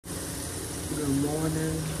Good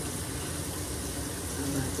morning. I'm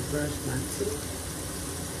about to brush my teeth.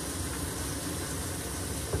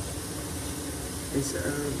 It's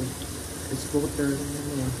early. It's 4:30 in the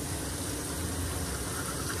morning.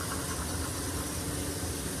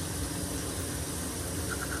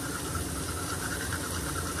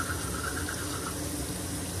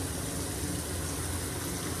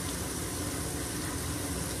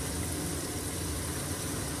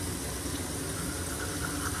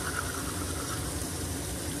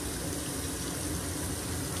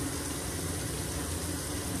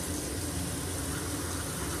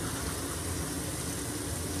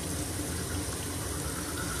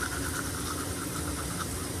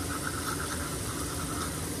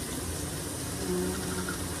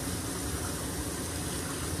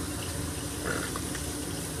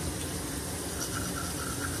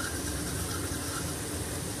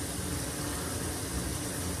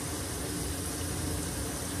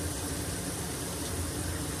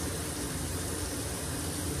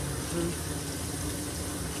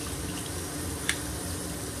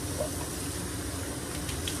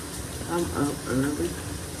 I'm up early.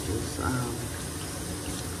 Just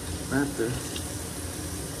about to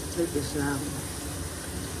take a shower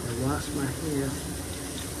and wash my hair.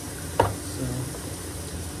 So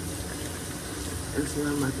that's what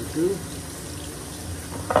I'm about to do.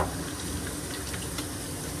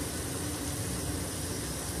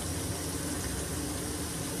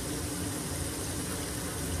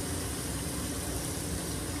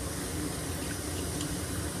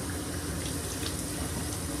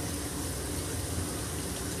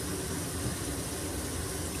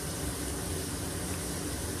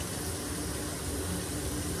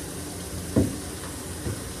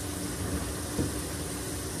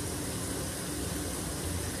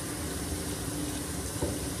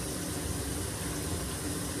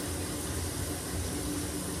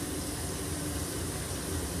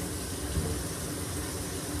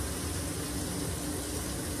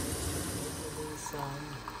 Some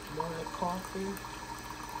morning coffee.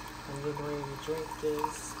 I'm getting ready to drink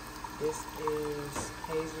this. This is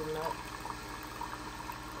hazelnut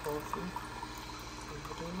coffee.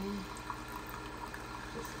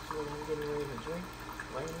 This is what I'm getting ready to drink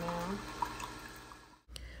right now.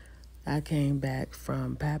 I came back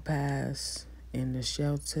from Papa's in the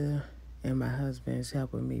shelter, and my husband's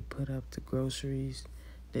helping me put up the groceries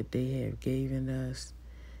that they have given us.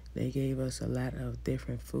 They gave us a lot of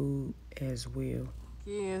different food as well.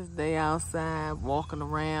 Kids, they outside walking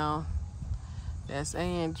around. That's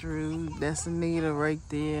Andrew. That's Anita right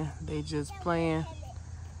there. They just playing.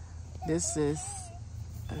 This is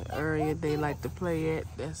an area they like to play at.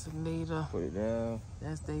 That's Anita. Put it down.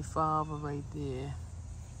 That's their father right there.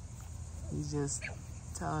 He's just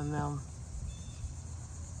telling them.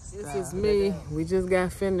 This is me. We just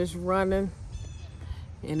got finished running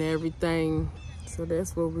and everything. So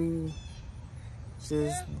that's what we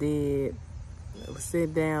just did.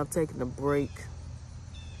 Sit down, taking a break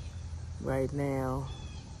right now,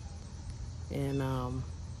 and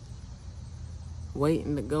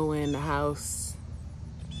waiting to go in the house.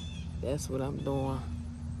 That's what I'm doing.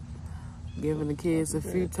 Giving the kids a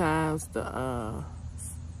few times to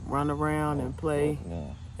run around and play,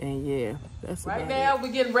 and yeah, that's right now.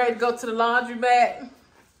 We're getting ready to go to the laundromat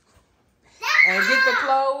and get the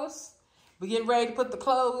clothes. We're getting ready to put the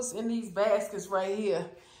clothes in these baskets right here.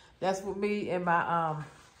 That's what me and my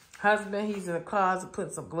husband, he's in the closet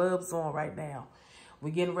putting some gloves on right now.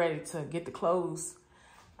 We're getting ready to get the clothes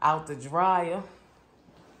out the dryer.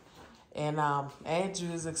 And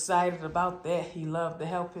Andrew is excited about that. He loved to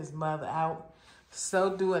help his mother out.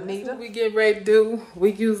 So do Anita. That's what we get ready to do.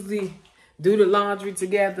 We usually do the laundry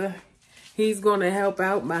together. He's going to help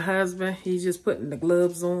out my husband. He's just putting the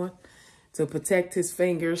gloves on to protect his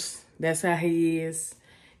fingers. That's how he is.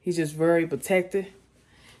 He's just very protected.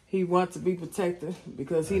 He wants to be protected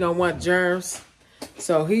because he don't want germs.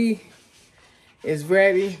 So he is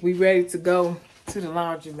ready. We ready to go to the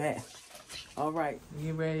laundromat. All right,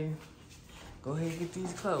 get ready. Go ahead and get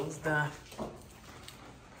these clothes done.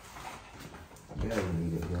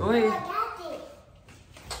 Go ahead.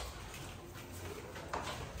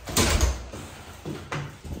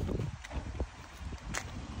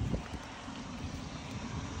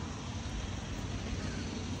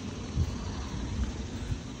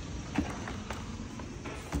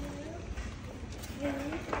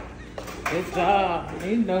 Good job.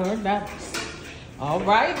 You know her numbers. All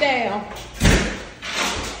right now.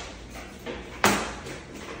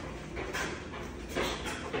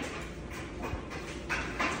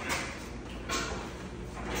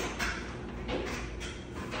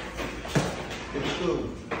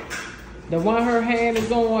 The one her hand is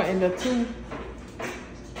on and the two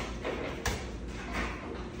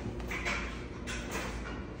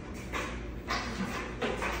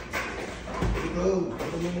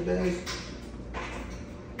days.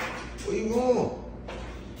 What you want?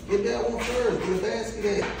 Get that one first. Get a basket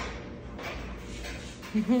at.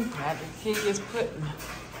 Got the kids putting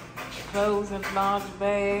clothes in laundry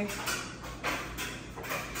bags.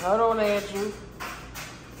 Hold on, Andrew.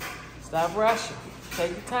 Stop rushing.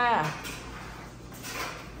 Take your time.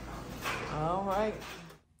 All right.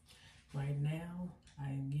 Right now, I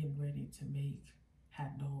am getting ready to make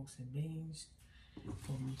hot dogs and beans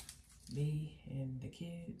for me and the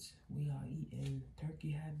kids. We are eating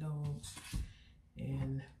turkey hot dogs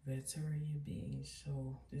and vegetarian beans.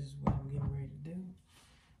 So this is what I'm getting ready to do.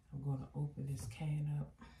 I'm going to open this can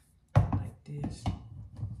up like this.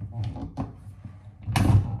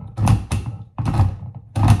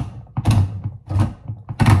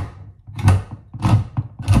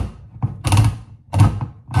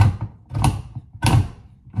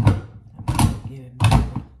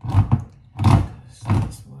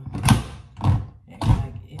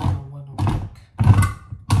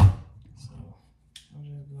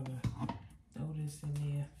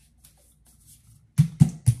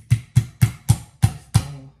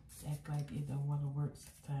 It don't want to work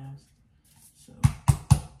sometimes, so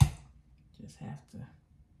just have to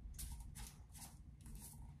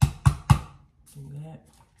do that.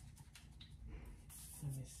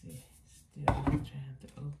 Let me see, still trying to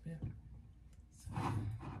open. So.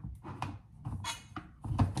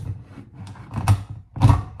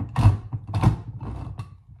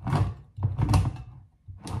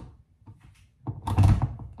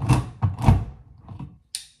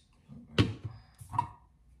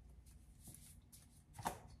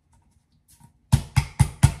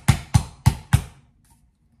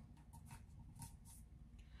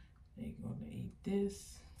 They're gonna eat this.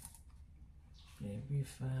 They'll be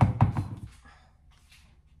fine. I'm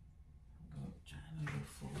trying to look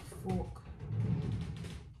for a fork.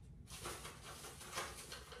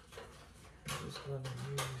 I'm just gonna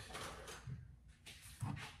use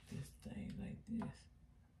this thing like this.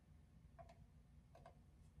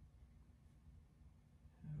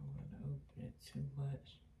 I don't want to open it too much.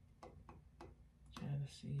 Trying to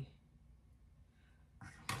see.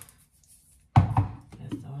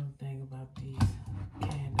 That's the only thing about these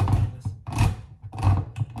candles.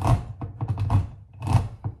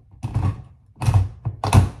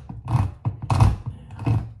 Now,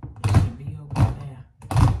 it should be over there.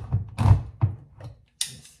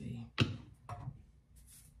 Let's see.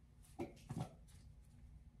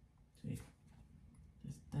 See,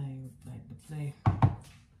 this thing like to play.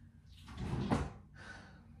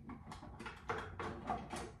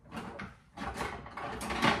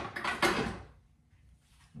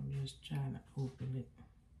 Just trying to open it.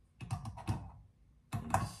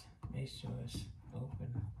 Just make sure it's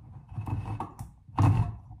open.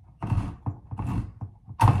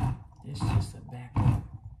 It's just a backup.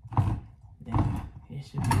 Now it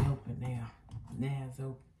should be open now. Now it's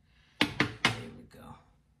open. There we go.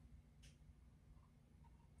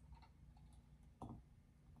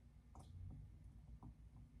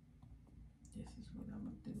 This is what I'm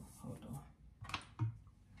gonna do. Hold on.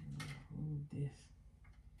 Move this.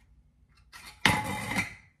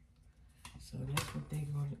 So that's what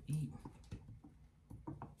they're gonna eat.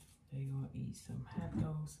 They're gonna eat some hot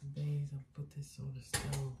dogs and beans. I'll put this on the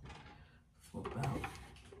stove for about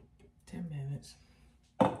 10 minutes.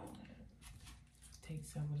 Take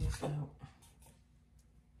some of this out.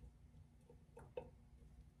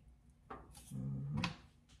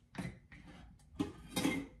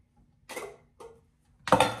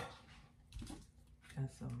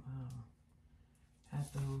 Got some hot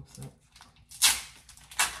dogs up.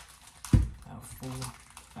 About 4,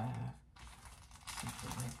 5,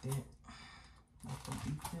 something like that. I'm gonna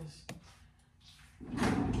eat this.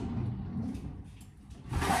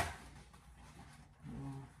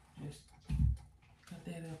 Just cut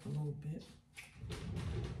that up a little bit.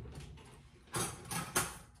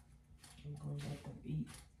 I'm gonna let them eat.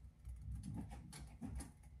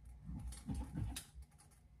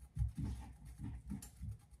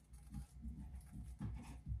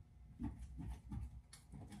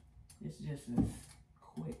 It's just a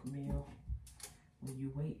quick meal when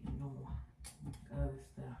you're waiting on other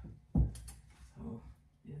stuff. So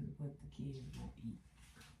this is what the kids will eat.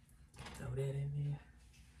 Throw that in there.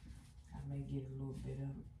 I may get a little bit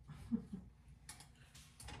of it.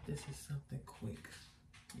 This is something quick,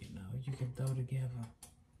 you know, you can throw together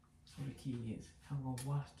for the kids. I'm gonna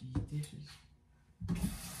wash these dishes. And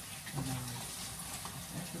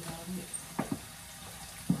that's about it.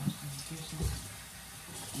 Wash these dishes.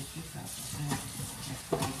 Get this out the sink. Let's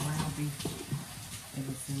put the ground beef in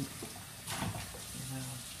the sink. And,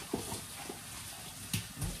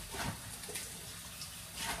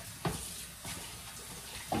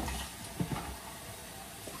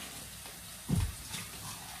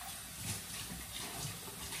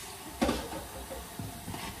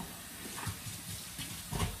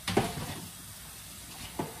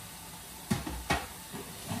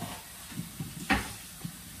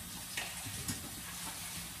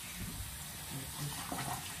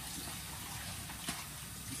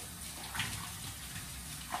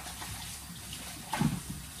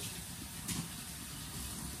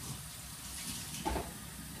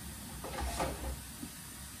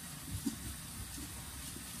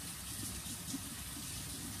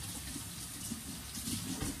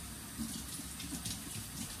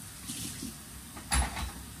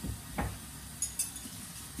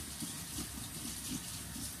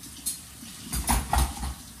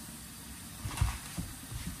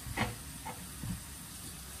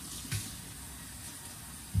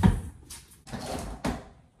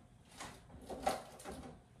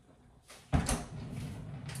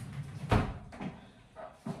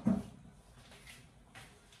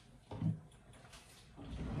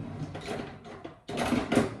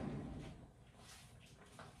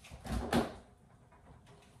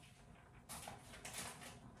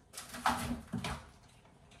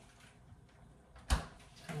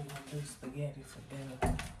 do spaghetti for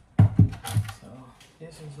dinner. So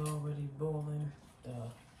this is already boiling. The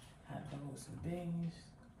hot dogs and beans.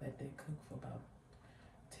 Let they cook for about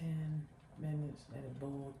 10 minutes. Let it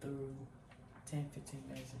boil through. 10-15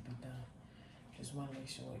 minutes and be done. Just want to make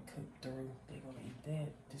sure it cooked through. They're gonna eat that.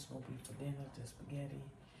 This gonna be for dinner. The spaghetti.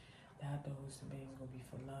 The hot dogs and beans gonna be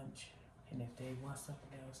for lunch. And if they want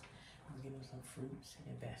something else, I'm gonna give them some fruits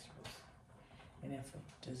and vegetables. And then for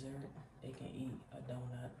dessert, they can eat a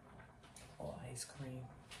donut or ice cream.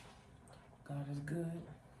 God is good,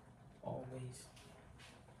 always.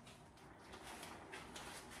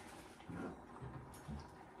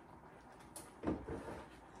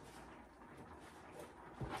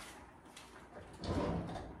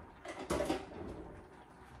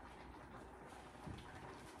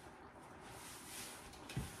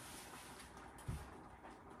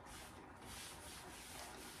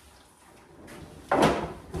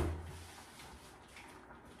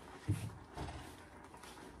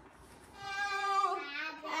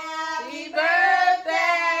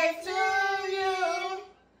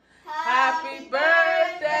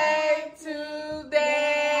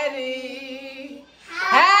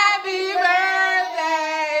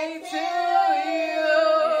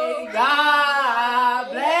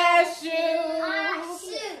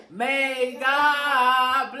 May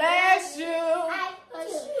God bless you.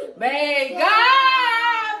 May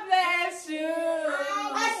God bless you.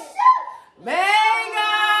 May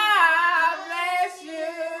God bless you.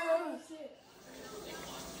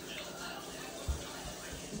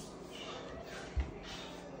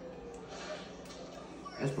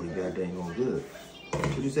 That's pretty goddamn going good.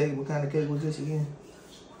 What you say? What kind of cake was this again?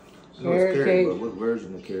 Carrot cake. But what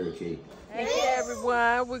version of carrot cake? Hey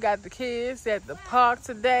everyone, we got the kids at the park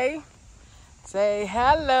today. Say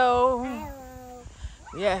hello. Hello.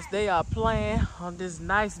 Yes, they are playing on this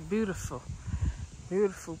nice, beautiful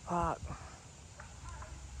park.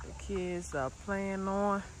 The kids are playing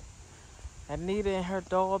on Anita and her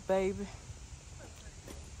doll baby.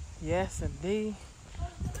 Yes, indeed.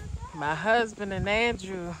 My husband and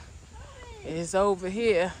Andrew is over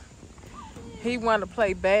here. He want to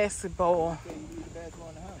play basketball.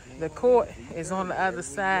 The court is on the other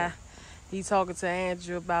side. He's talking to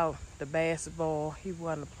Andrew about the basketball he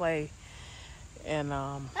want to play. And Let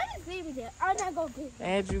us leave there. I'm not gonna do that.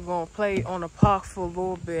 Andrew gonna play on the park for a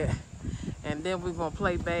little bit, and then we're gonna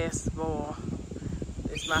play basketball.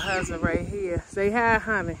 It's my husband right here. Say hi,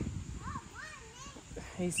 honey.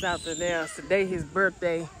 He's something else. Today his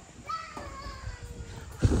birthday.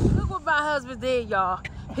 Look what my husband did, y'all.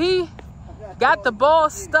 He got the ball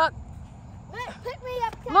stuck. Pick me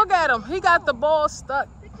up. Look at him. He got the ball stuck.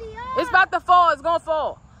 Pick me up. It's about to fall. It's gonna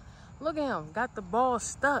fall. Look at him. Got the ball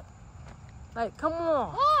stuck. Like, come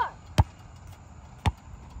on. More.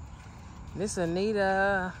 This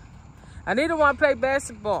Anita. Anita want to play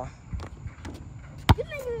basketball. You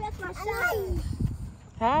made me rest my shot.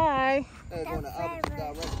 Hi. Hey, going the opposite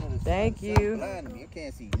direction of the Thank sun. you. Sun blinding me. I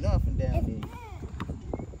can't see nothing down there.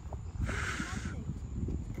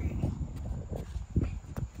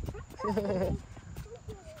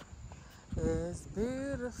 It's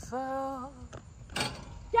beautiful.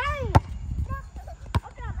 Dang.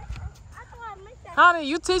 Honey,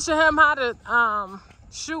 you teaching him how to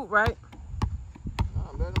shoot, right?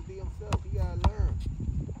 Nah, let him be himself. He gotta learn.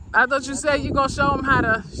 I thought you said you gonna show him how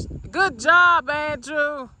to. Good job,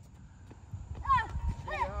 Andrew.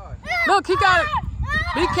 Look, he got it.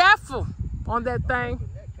 Be careful on that thing.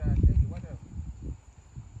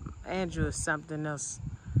 Andrew is something else.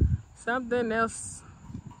 Something else.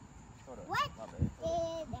 What did happen?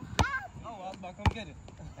 Oh, I was about to come get it.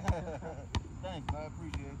 Thanks, I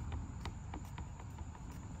appreciate it.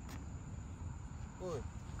 Good.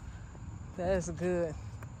 That's good.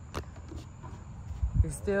 We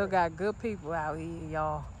still got good people out here,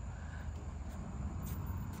 y'all.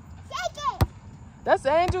 Shake it. That's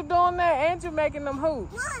Andrew doing that. Andrew making them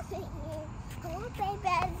hoops. Go play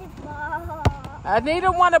basketball.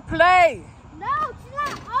 Anita want to play. No, she's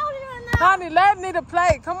not old enough. Honey, let Anita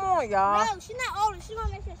play. Come on, y'all. No, she's not old. She's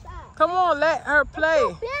gonna miss her shot. Come on, let her play.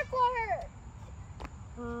 It's too big for her.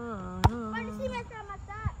 Why did she mess up my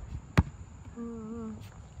shot?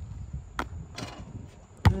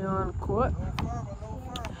 They on the court.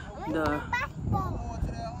 The, Basketball.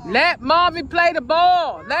 let mommy play the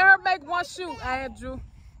ball. Let her make one shoot, Andrew.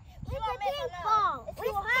 It's a ping pong. It's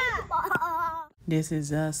too high. This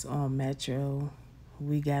is us on Metro.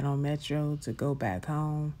 We got on Metro to go back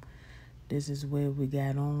home. This is where we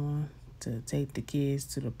got on to take the kids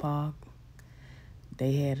to the park.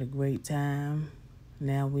 They had a great time.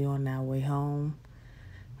 Now we on our way home.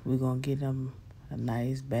 We're going to get them a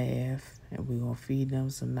nice bath, and we're going to feed them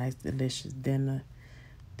some nice, delicious dinner.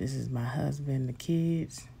 This is my husband, the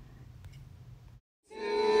kids.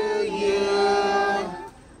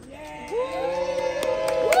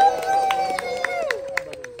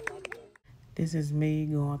 This is me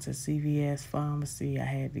going to CVS Pharmacy. I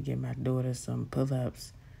had to get my daughter some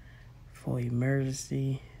pull-ups for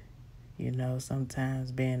emergency. You know,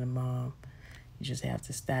 sometimes being a mom, you just have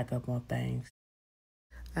to stack up on things.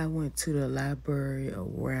 I went to the library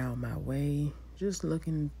around my way, just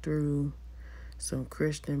looking through some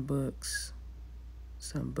Christian books,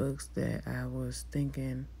 some books that I was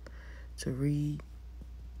thinking to read.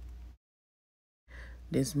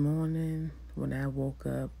 This morning, when I woke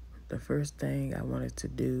up, the first thing I wanted to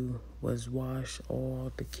do was wash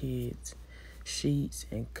all the kids' sheets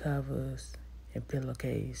and covers and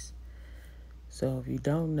pillowcase. So if you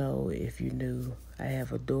don't know, if you knew, I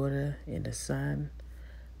have a daughter and a son.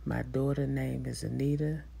 My daughter's name is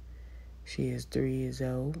Anita. She is 3 years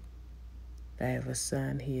old. I have a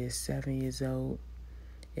son, he is 7 years old,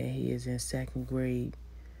 and he is in 2nd grade.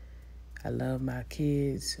 I love my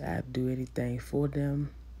kids. I do anything for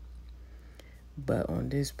them. But on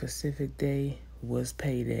this specific day was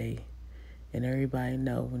payday. And everybody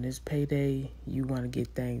know when it's payday, you want to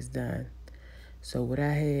get things done. So what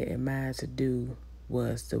I had in mind to do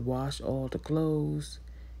was to wash all the clothes,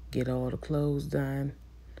 get all the clothes done,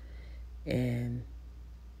 and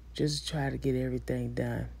just try to get everything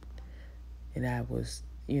done. And I was,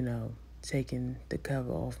 taking the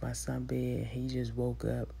cover off my son's bed. He just woke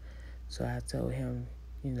up. So I told him,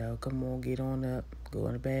 come on, get on up, go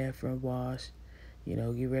in the bathroom, wash, get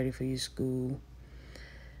ready for your school.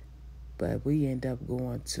 But we end up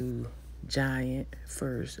going to Giant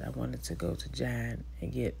first. I wanted to go to Giant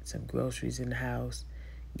and get some groceries in the house,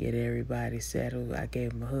 get everybody settled. I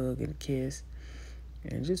gave him a hug and a kiss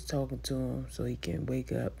and just talking to him so he can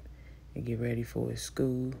wake up and get ready for his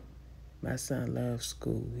school. My son loves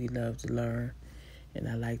school. He loves to learn, and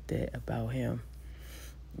I like that about him.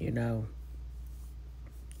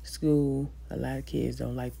 School, a lot of kids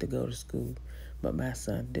don't like to go to school, but my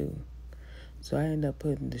son do. So I end up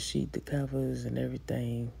putting the sheet, the covers, and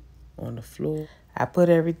everything on the floor. I put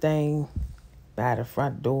everything by the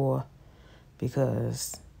front door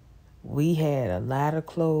because we had a lot of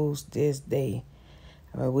clothes this day.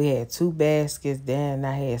 We had 2 baskets there, and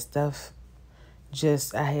I had stuff.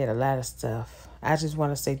 I had a lot of stuff. I just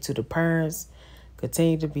want to say to the parents,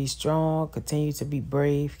 continue to be strong, continue to be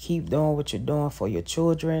brave, keep doing what you're doing for your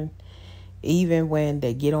children. Even when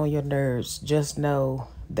they get on your nerves, just know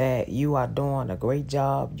that you are doing a great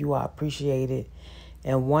job. You are appreciated.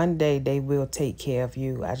 And one day they will take care of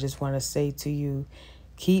you. I just want to say to you,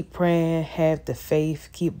 keep praying, have the faith,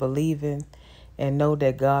 keep believing, and know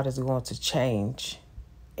that God is going to change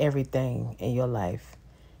everything in your life.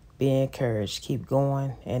 Be encouraged. Keep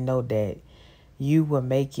going and know that you will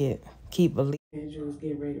make it. Keep believing. Andrew's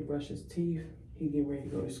getting ready to brush his teeth. He getting ready to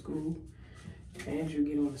go to school. Andrew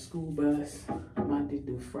get on the school bus Monday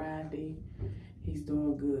through Friday. He's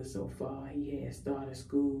doing good so far. He had started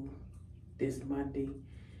school this Monday,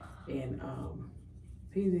 and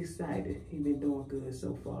he's excited. He's been doing good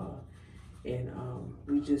so far, and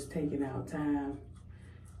we just taking our time,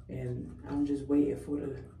 and I'm just waiting for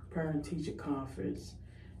the parent-teacher conference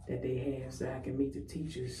that they have so I can meet the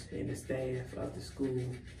teachers and the staff of the school,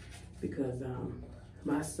 because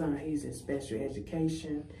my son, he's in special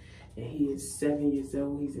education, and he is 7 years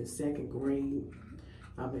old. He's in 2nd grade.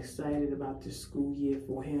 I'm excited about the school year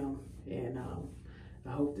for him, and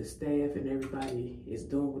I hope the staff and everybody is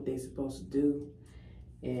doing what they're supposed to do.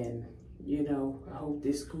 And, I hope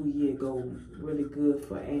this school year go really good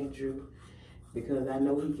for Andrew, because I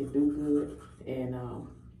know he can do good. And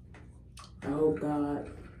I hope God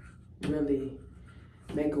really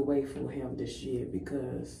make a way for him this year,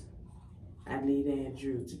 because I need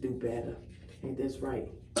Andrew to do better. Ain't that right?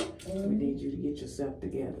 We need you to get yourself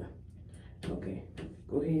together. Okay,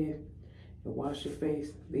 go ahead and wash your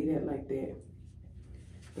face. Leave that like that.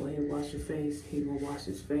 Go ahead and wash your face. He gonna wash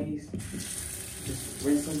his face. Just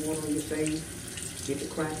rinse some water on your face. Get the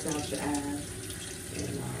cracks out your eyes.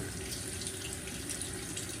 And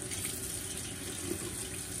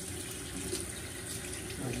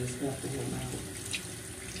I just helping him out.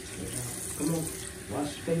 Come on,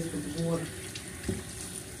 wash your face with the water.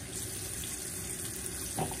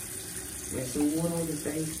 Rinse some water on your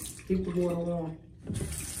face. Keep the water on.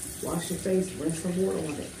 Wash your face, rinse some water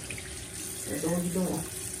on it. That's all you're doing.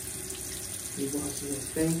 He's washing his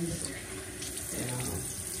face, and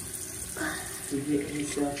he's getting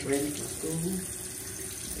himself ready for school,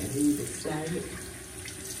 and he's excited.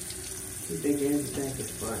 He thinks everything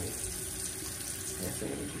is funny. That's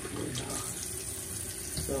Andrew.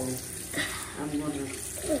 So I'm gonna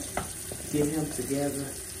get him together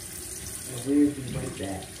and we'll be right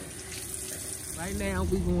back. Right now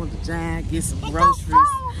we going to Giant, get some groceries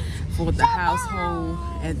for the household,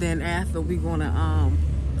 and then after we gonna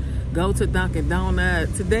go to Dunkin'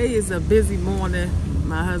 Donuts. Today is a busy morning.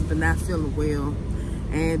 My husband not feeling well.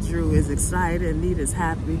 Andrew is excited, Nita's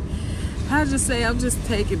happy. I just say I'm just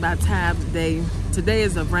taking my time today. Today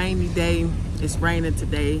is a rainy day. It's raining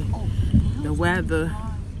today. The weather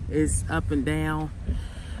is up and down.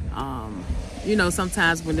 You know,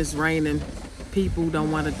 sometimes when it's raining, people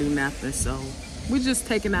don't want to do nothing. So we're just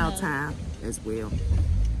taking our time as well.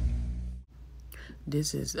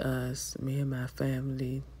 This is us, me and my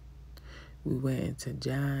family. We went into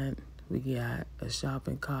Giant. We got a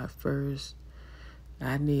shopping cart first.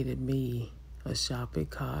 I needed me a shopping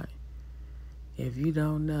cart. If you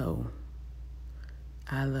don't know,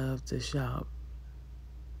 I love to shop.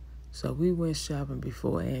 So we went shopping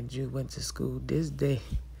before Andrew went to school. This day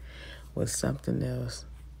was something else.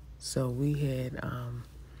 So we had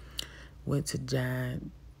went to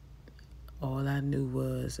Giant. All I knew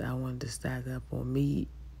was I wanted to stock up on meat,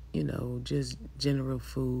 you know, just general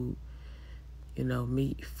food, you know,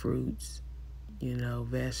 meat, fruits, you know,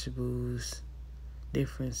 vegetables,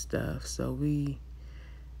 different stuff. So we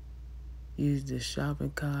used the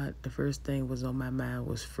shopping cart. The first thing was on my mind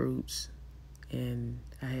was fruits. And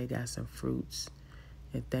I had got some fruits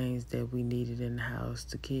and things that we needed in the house.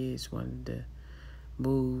 The kids wanted to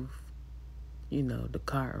move, you know, the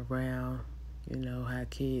cart around. You know how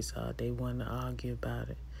kids are. They want to argue about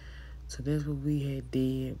it. So that's what we had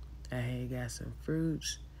did. I had got some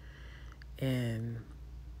fruits and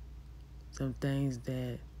some things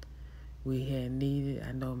that we had needed.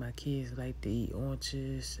 I know my kids like to eat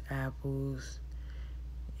oranges, apples,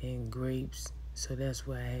 and grapes. So that's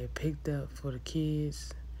what I had picked up for the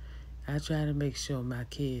kids. I try to make sure my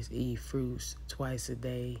kids eat fruits twice a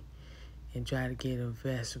day and try to get them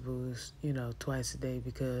vegetables, you know, twice a day,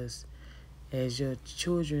 because as your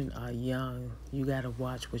children are young, you got to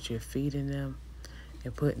watch what you're feeding them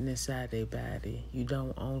and putting inside their body. You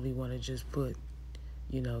don't only want to just put,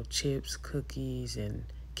 you know, chips, cookies, and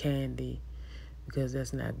candy, because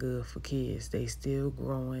that's not good for kids. They still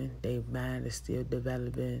growing. Their mind is still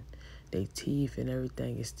developing. Their teeth and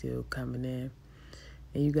everything is still coming in.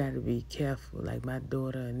 And you got to be careful. Like my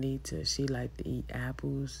daughter, Anita, she like to eat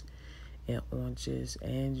apples and oranges.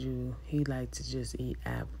 Andrew, he like to just eat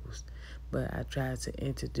apples. But I tried to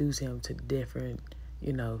introduce him to different,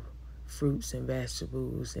 you know, fruits and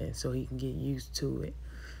vegetables, and so he can get used to it,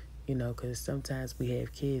 you know, because sometimes we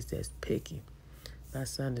have kids that's picky. My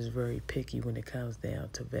son is very picky when it comes down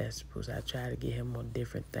to vegetables. I try to get him on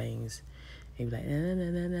different things. He be like,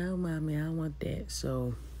 no, mommy, I don't want that.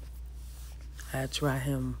 So I try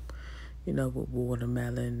him, you know, with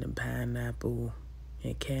watermelon and pineapple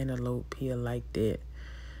and cantaloupe. He'll like that.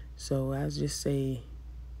 So I just say,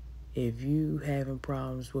 if you having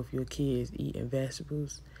problems with your kids eating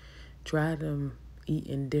vegetables, try them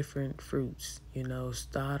eating different fruits. You know,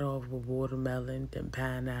 start off with watermelon, then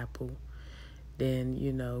pineapple. Then,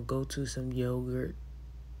 you know, go to some yogurt.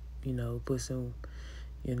 You know, put some,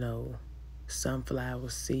 you know, sunflower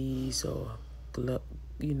seeds or,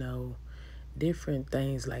 you know, different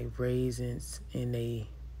things like raisins in a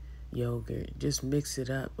yogurt. Just mix it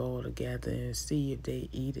up all together and see if they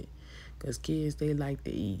eat it. Because kids, they like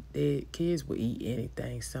to eat. Kids will eat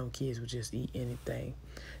anything. Some kids will just eat anything.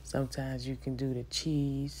 Sometimes you can do the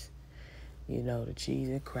cheese. You know, the cheese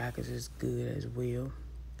and crackers is good as well.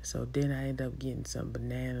 So then I end up getting some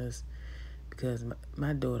bananas because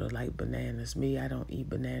my daughter like bananas. Me, I don't eat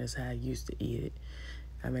bananas how I used to eat it.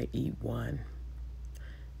 I may eat one,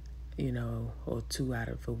 you know, or two out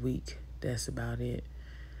of a week. That's about it.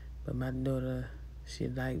 But my daughter, she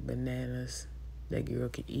like bananas. That girl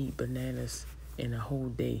can eat bananas in a whole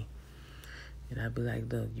day. And I'd be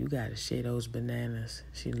like, look, you got to share those bananas.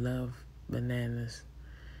 She love bananas.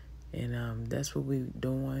 And that's what we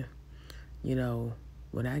doing. You know,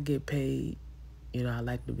 when I get paid, you know, I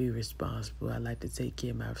like to be responsible. I like to take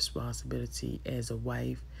care of my responsibility as a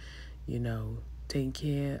wife, you know, taking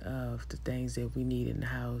care of the things that we need in the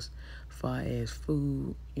house, far as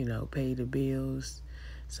food, you know, pay the bills,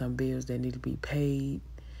 some bills that need to be paid,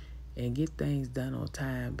 and get things done on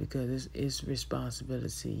time, because it's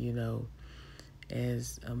responsibility, you know,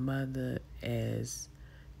 as a mother, as,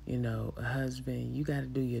 you know, a husband. You got to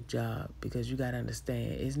do your job, because you got to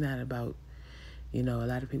understand it's not about, you know, a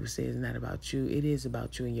lot of people say it's not about you. It is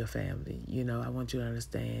about you and your family. You know, I want you to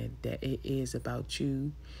understand that it is about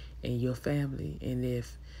you and your family. And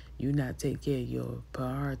if you not take care of your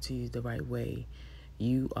priorities the right way,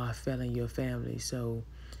 you are failing your family. So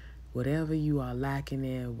whatever you are lacking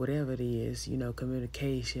in, whatever it is,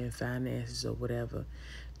 communication, finances, or whatever,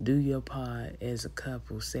 do your part as a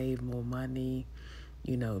couple. Save more money,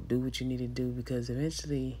 do what you need to do, because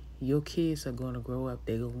eventually your kids are going to grow up.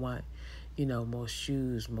 They're going to want, more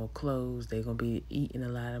shoes, more clothes. They're going to be eating a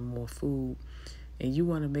lot of more food. And you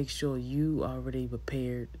want to make sure you already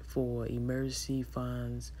prepared for emergency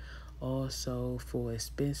funds, also for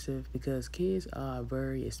expensive, because kids are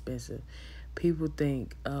very expensive. People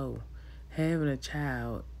think, oh, having a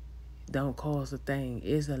child don't cost a thing.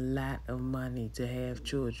 It's a lot of money to have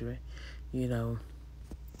children.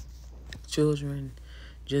 Children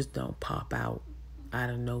just don't pop out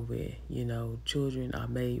of nowhere. Children are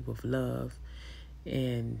made with love,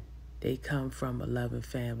 and they come from a loving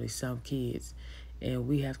family, some kids. And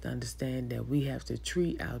we have to understand that we have to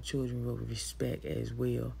treat our children with respect as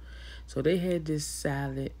well. So they had this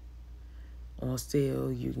salad on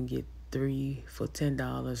sale. You can get 3 for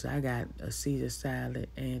 $10. I got a Caesar salad.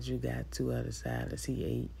 Andrew got 2 other salads he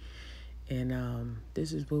ate. And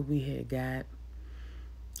this is what we had got.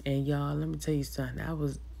 And y'all, let me tell you something.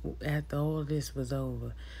 After all this was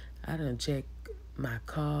over, I done checked my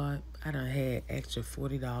card. I done had extra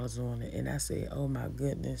 $40 on it. And I said, oh my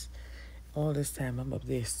goodness, all this time I'm up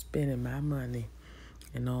there spending my money.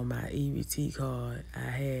 And on my EBT card, I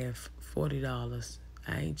have $40.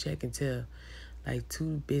 I ain't checking till like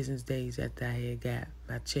 2 business days after I had got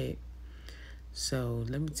my check. So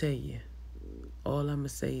let me tell you, all I'm going to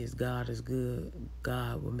say is God is good.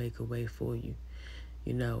 God will make a way for you.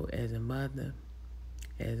 As a mother,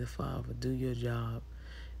 as a father, do your job.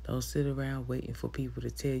 Don't sit around waiting for people to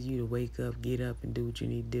tell you to wake up, get up, and do what you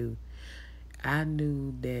need to do. I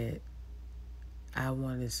knew that I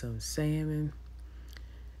wanted some salmon.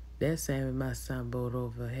 That salmon my son brought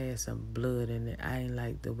over had some blood in it. I ain't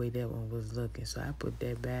like the way that one was looking, so I put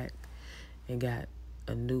that back and got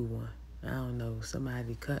a new one. I don't know,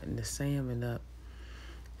 somebody cutting the salmon up.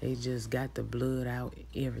 They just got the blood out,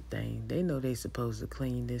 everything. They know they supposed to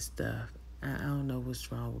clean this stuff. I don't know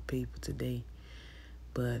what's wrong with people today,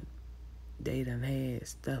 but they done had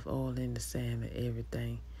stuff all in the salmon,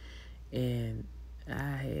 everything. And I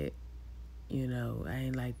had, I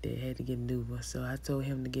ain't like that. Had to get a new one. So I told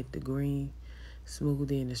him to get the green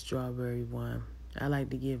smoothie and the strawberry one. I like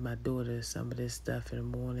to give my daughter some of this stuff in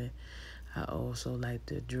the morning. I also like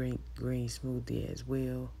to drink green smoothie as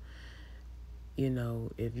well.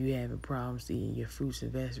 If you having problems eating your fruits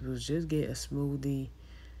and vegetables, just get a smoothie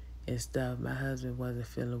and stuff. My husband wasn't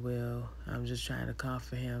feeling well. I'm just trying to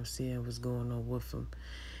comfort him, seeing what's going on with him.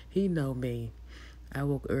 He know me. I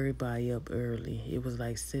woke everybody up early. It was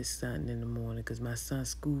like 6 something in the morning because my son's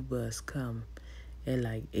school bus come at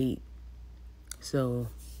like 8. So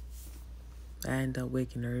I ended up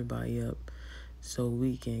waking everybody up so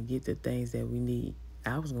we can get the things that we need.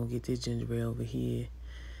 I was going to get this ginger ale over here.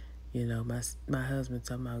 My husband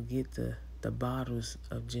talking about get the bottles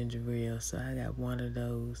of ginger ale. So I got one of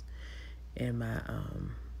those. And my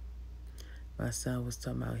son was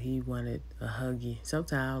talking about he wanted a Huggy.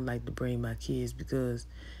 Sometimes I don't like to bring my kids because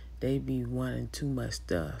they be wanting too much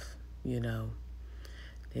stuff,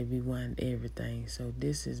 They be wanting everything. So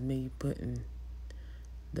this is me putting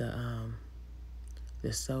the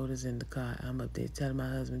sodas in the car. I'm up there telling my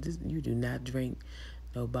husband, you do not drink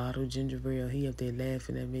no bottled ginger ale. He up there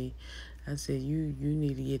laughing at me. I said, you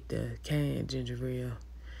need to get the canned ginger ale.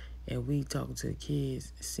 And we talking to the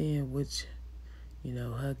kids, seeing which,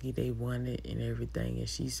 Huggy they wanted and everything. And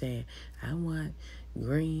she saying, I want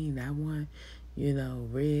green, I want,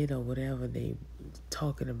 red or whatever they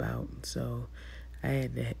talking about. So I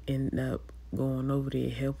had to end up going over there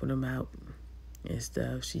helping them out and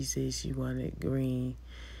stuff. She said she wanted green.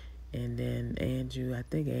 And then I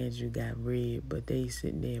think Andrew got red, but they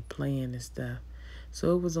sitting there playing and stuff.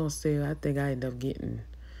 So it was on sale. I think I ended up getting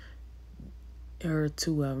her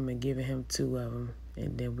 2 of them and giving him 2 of them.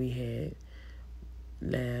 And then we had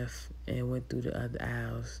left and went through the other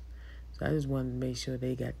aisles. So I just wanted to make sure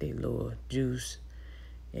they got their little juice.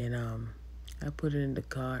 And I put it in the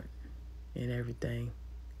cart and everything.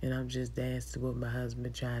 And I'm just dancing with my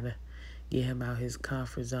husband, trying to get him out his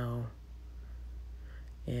comfort zone.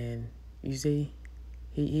 And you see,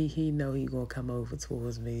 he know he gonna come over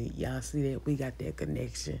towards me. Y'all see that? We got that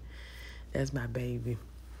connection. That's my baby.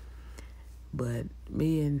 But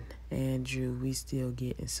me and Andrew, we still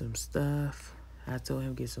getting some stuff. I told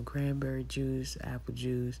him get some cranberry juice, apple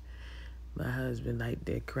juice. My husband liked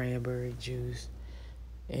that cranberry juice.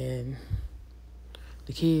 And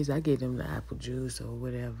the kids, I get them the apple juice or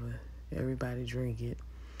whatever. Everybody drink it.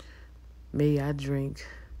 Me, I drink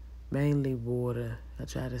mainly water. I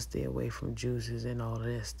try to stay away from juices and all of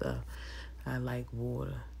that stuff. I like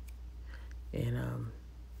water. And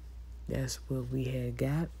that's what we had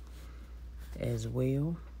got as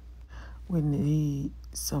well. We need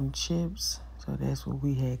some chips, so that's what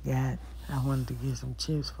we had got. I wanted to get some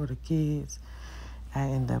chips for the kids. I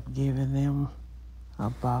ended up giving them a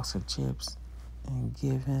box of chips and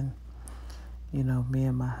giving, me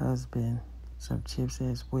and my husband some chips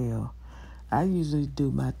as well. I usually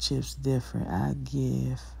do my chips different. I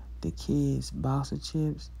give the kids box of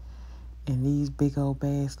chips, and these big old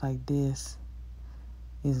bags like this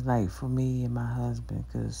is like for me and my husband,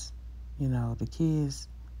 because, the kids,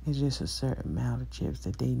 it's just a certain amount of chips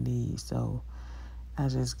that they need. So I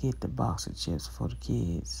just get the box of chips for the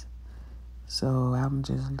kids. So I'm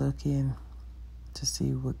just looking to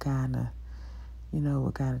see what kind of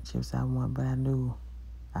chips I want. But I knew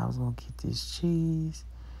I was going to get this cheese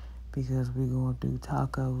because we're going to do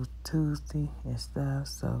Taco Tuesday and stuff.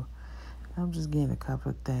 So I'm just getting a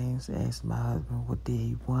couple of things. Asked my husband what did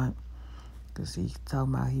he want, because he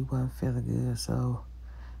talking about he wasn't feeling good. So,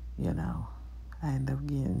 I ended up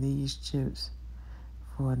getting these chips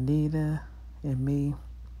for Anita and me.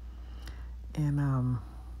 And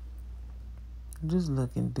just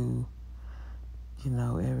looking through,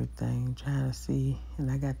 everything, trying to see.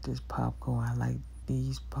 And I got this popcorn. I like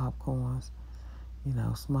these popcorns.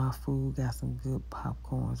 Smart Food got some good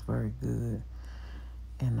popcorns, very good.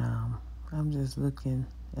 And I'm just looking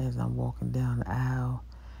as I'm walking down the aisle,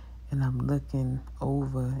 and I'm looking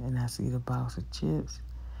over and I see the box of chips.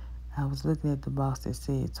 I was looking at the box that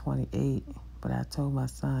said 28, but I told my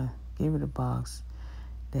son, give me the box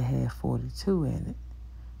that had 42 in it.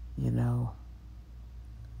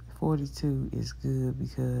 42 is good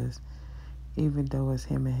because even though it's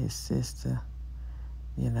him and his sister,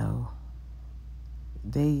 they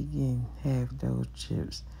can have those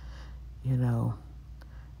chips.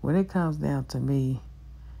 When it comes down to me,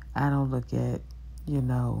 I don't look at,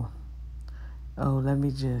 oh, let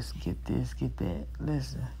me just get this, get that.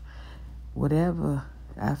 Listen, whatever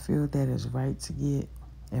I feel that is right to get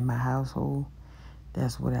in my household,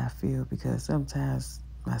 that's what I feel, because sometimes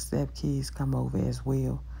my stepkids come over as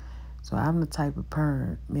well. So I'm the type of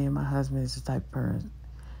parent, me and my husband is the type of parent,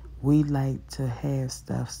 we like to have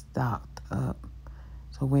stuff stocked up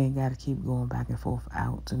so we ain't got to keep going back and forth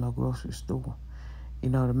out to no grocery store.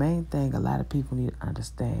 The main thing a lot of people need to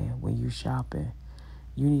understand when you shopping,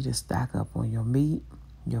 you need to stock up on your meat,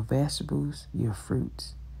 your vegetables, your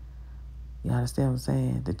fruits. You understand what I'm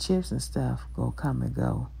saying? The chips and stuff gonna come and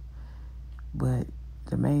go. But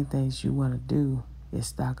the main things you want to do is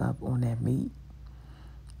stock up on that meat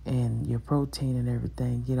and your protein and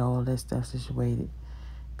everything. Get all that stuff situated.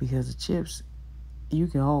 Because the chips, you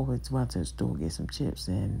can always run to the store, get some chips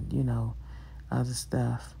and, other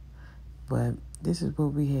stuff. But this is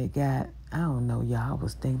what we had got. I don't know, y'all. I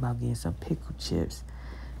was thinking about getting some pickle chips.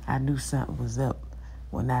 I knew something was up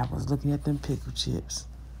when I was looking at them pickle chips.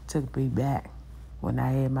 Took me back when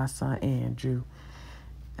I had my son Andrew.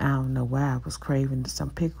 I don't know why I was craving some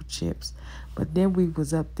pickle chips. But then we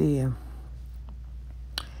was up there,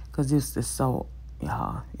 because it's the salt,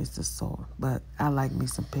 y'all. It's the salt. But I like me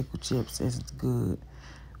some pickle chips. It's good.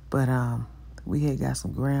 But we had got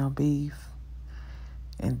some ground beef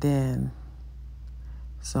and then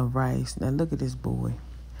some rice. Now look at this boy.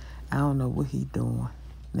 I don't know what he doing.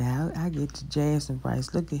 Now I get to jazz and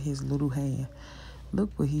rice. Look at his little hand.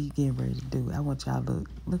 Look what he getting ready to do. I want y'all to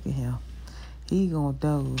look at him. He gonna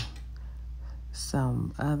throw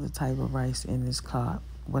some other type of rice in his cart.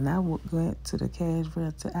 When I went to the cash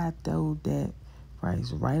register, I threw that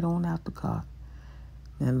rice right on out the cart.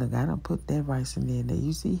 Now look, I done put that rice in there. Now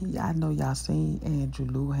you see, I know y'all seen Andrew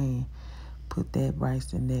Lou Hand put that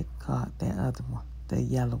rice in that cart, that other one, the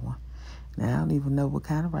yellow one. Now I don't even know what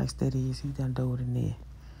kind of rice that is. He done threw it in there.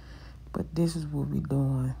 But this is what we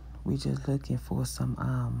doing. We just looking for some,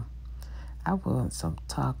 I want some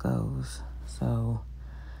tacos. So,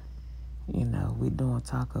 we doing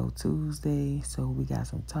Taco Tuesday. So we got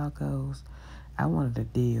some tacos. I wanted a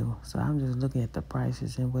deal. So I'm just looking at the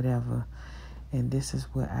prices and whatever. And this is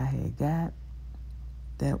what I had got.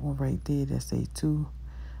 That one right there, that say $2.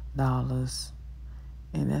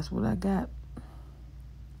 And that's what I got.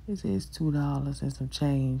 It says $2 and some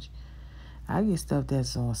change. I get stuff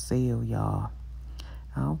that's on sale, y'all.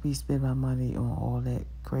 I don't be spending my money on all that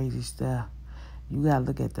crazy stuff. You gotta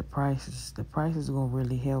look at the prices. The prices are gonna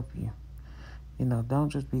really help you. Don't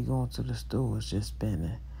just be going to the stores just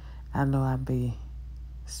spending. I know I be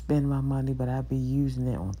spending my money, but I be using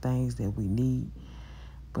it on things that we need.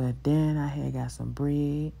 But then I had got some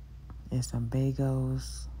bread and some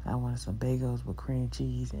bagels I wanted some bagels with cream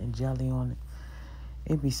cheese and jelly on it.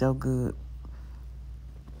 It'd be so good.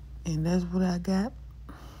 And that's what I got.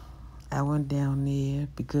 I went down there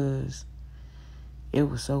because it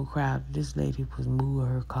was so crowded. This lady was moving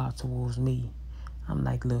her car towards me. I'm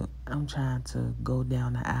like, look, I'm trying to go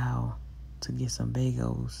down the aisle to get some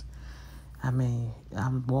bagels. I mean,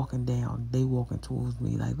 I'm walking down. They walking towards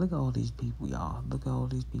me. Like, look at all these people, y'all. Look at all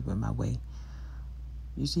these people in my way.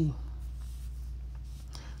 You see?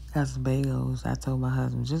 Got some bagels. I told my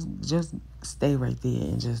husband, just stay right there.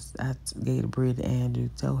 And I gave the bread to Andrew.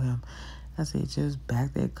 Tell him, I said, just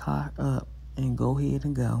back that car up and go ahead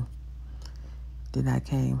and go. Then I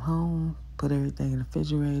came home, put everything in the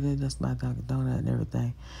refrigerator. That's my Dunkin' Donut and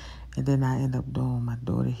everything. And then I end up doing my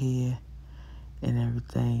daughter hair and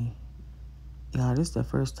everything. Y'all, this is the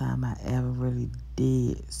first time I ever really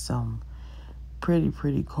did some pretty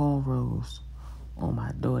cornrows on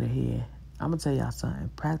my daughter hair. I'm going to tell y'all something.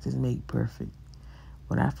 Practice make perfect.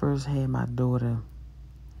 When I first had my daughter,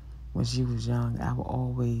 when she was young, I would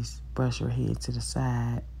always brush her hair to the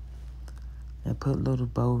side and put little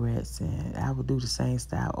bow rats in. I would do the same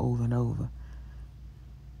style over and over.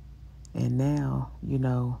 And now, you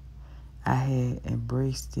know, I had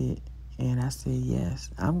embraced it, and I said, yes,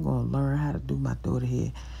 I'm going to learn how to do my daughter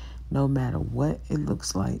hair. No matter what it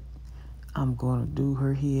looks like, I'm going to do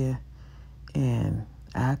her hair. And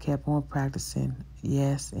I kept on practicing.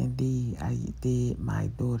 Yes, indeed, I did my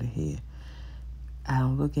daughter hair. I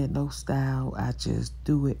don't look at no style. I just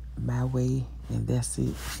do it my way, and that's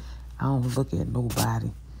it. I don't look at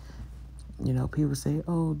nobody. You know, people say,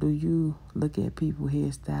 oh, do you look at people's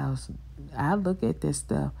hairstyles? I look at this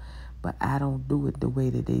stuff, but I don't do it the way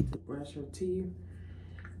that they do. Brush her teeth.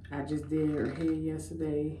 I just did her hair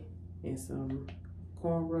yesterday and some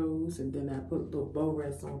cornrows, and then I put little bow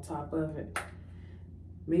rats on top of it.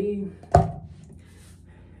 Me,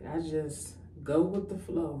 I just go with the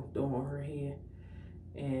flow doing her hair,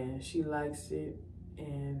 and she likes it,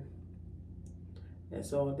 and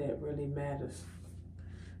that's all that really matters.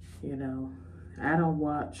 You know, I don't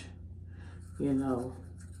watch, you know,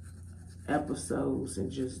 episodes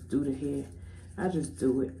and just do the hair. I just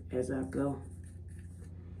do it as I go.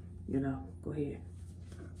 You know, go ahead.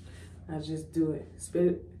 I just do it. Spit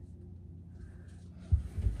it.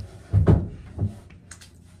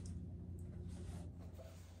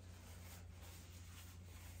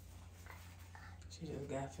 She just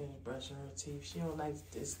got finished brushing her teeth. She don't like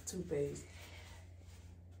this toothpaste.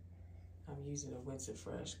 I'm using a Winter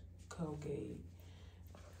Fresh Colgate.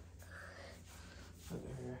 Look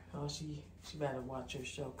at her. Oh, she better watch her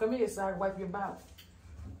show. Come here so I can wipe your mouth.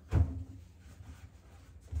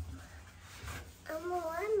 I'm gonna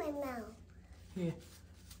wipe my mouth. Here.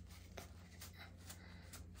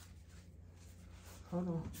 Hold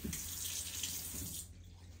on.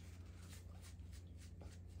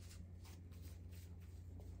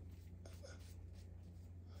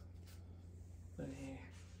 Look here.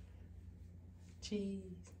 Cheese.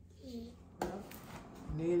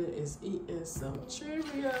 Nita is eating some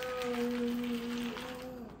Cheerios.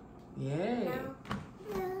 Yeah.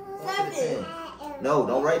 7. No,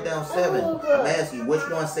 don't write down 7. I'm asking you, which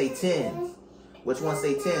one say 10s? Which one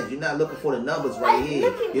say 10s? You're not looking for the numbers right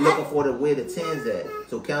here. You're looking for where the 10s at.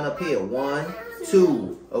 So count up here. 1,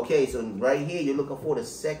 2. Okay, so right here, you're looking for the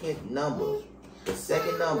second number. The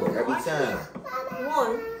second number every time.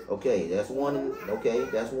 1. Okay, that's 1. Okay,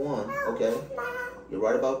 that's 1. Okay. You're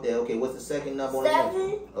right about that. Okay, what's the second number on the next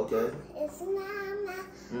one? Okay. It's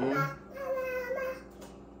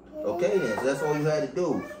Okay then, so that's all you had to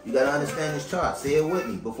do. You gotta understand this chart. Say it with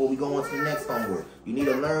me before we go on to the next homework. You need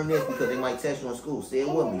to learn this because they might test you in school. Say it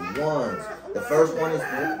with me. Ones. The first one is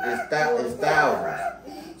thousands.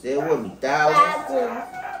 Say it with me. Thousands.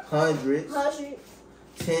 Hundreds.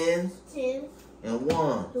 Tens. And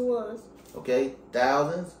ones. Okay,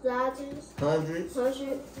 thousands, hundreds,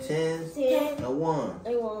 tens, and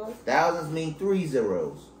ones. Thousands mean 3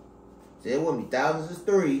 zeros. Say it with me. Thousands is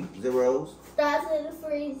 3 zeros.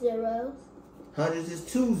 Hundreds is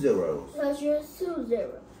 2 zeros.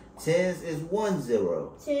 Tens is 1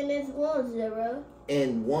 zero.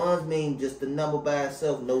 And ones mean just the number by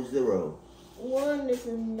itself, no zero. 1 is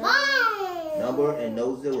a Number and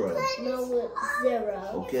no zero.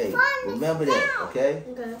 Okay, remember that, okay?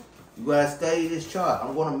 Okay. You gotta study this chart.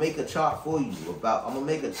 I'm gonna make a chart for you I'm gonna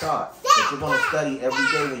make a chart that you're gonna study every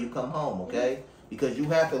day when you come home, okay? Because you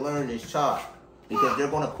have to learn this chart. Because they're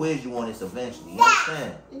gonna quiz you on this eventually. You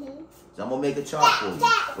understand? So I'm gonna make a chart for you.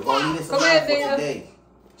 We're gonna leave this around for today.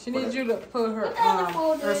 She needs you to put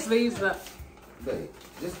her sleeves up. Babe,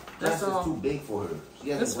 this That's dress all. is too big for her. She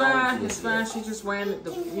hasn't It's grown fine. into It's this fine. yet. She just wearing it.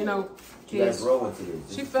 You know, She gotta kids. grow into this.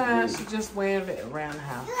 She This is fine. big. She just wearing it around the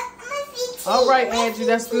house. All right, Andrew.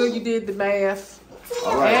 That's good. You did the math.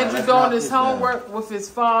 All right, now Andrew let's doing knock his this down. homework with his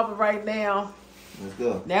father right now. Let's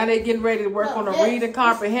go. Now they getting ready to work on the reading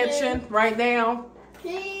comprehension right now.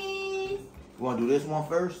 Please. You wanna do this one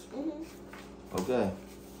first? Okay.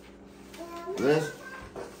 This.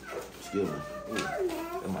 Excuse me. Ooh,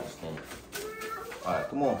 that might stink. All right,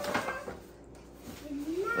 come on.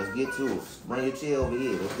 Let's get to it. Bring your chair over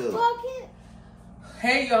here. Let's go.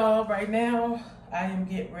 Hey y'all, right now I am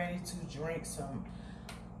getting ready to drink some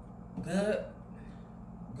good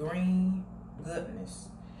green goodness.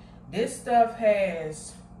 This stuff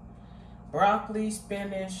has broccoli,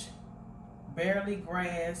 spinach, barley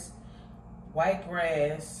grass, white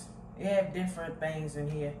grass. It have different things in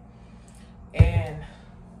here. And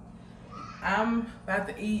I'm about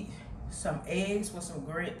to eat some eggs with some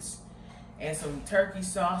grits and some turkey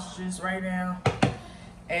sausages right now.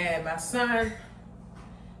 And my son,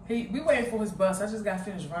 we waiting for his bus. I just got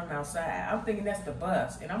finished running outside. I'm thinking that's the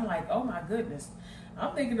bus. And I'm like, oh my goodness.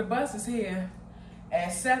 I'm thinking the bus is here at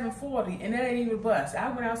 7:40 and that ain't even a bus. I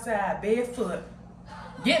went outside barefoot,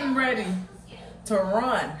 getting ready to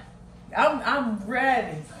run. I'm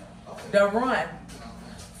ready to run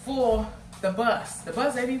for the bus. The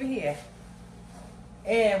bus ain't even here.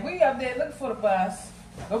 And we up there looking for the bus.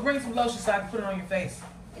 Go bring some lotion so I can put it on your face.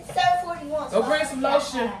 It's 7:41. Go bring some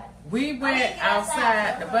lotion. We went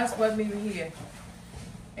outside. The bus wasn't even here.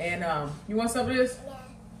 And you want some of this?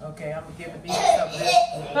 Okay, I'm gonna give it some of this.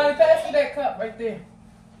 Honey, pass me that cup right there.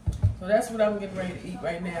 So that's what I'm getting ready to eat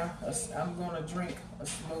right now. I'm gonna drink a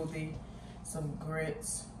smoothie, some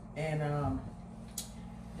grits, and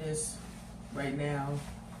this right now,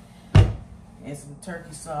 and some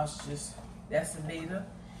turkey sausages. That's Anita.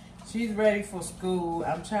 She's ready for school.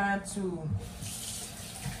 I'm trying to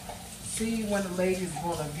see when the lady's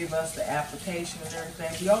gonna give us the application and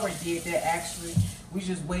everything. We already did that actually. We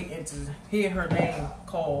just waiting to hear her name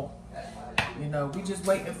called. You know, we just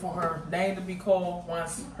waiting for her name to be called.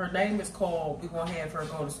 Once her name is called, we're gonna have her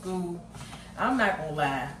go to school. I'm not gonna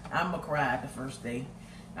lie, I'm gonna cry the first day.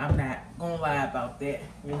 I'm not gonna lie about that.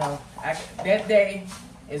 You know, that day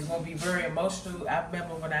is gonna be very emotional. I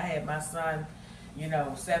remember when I had my son, you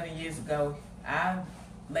know, 7 years ago, I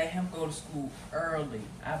let him go to school early.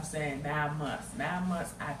 I'm saying 9 months. 9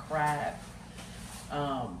 months I cried.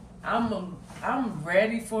 I'm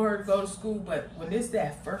ready for her to go to school, but when it's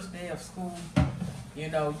that first day of school, you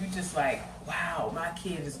know, you just like, wow, my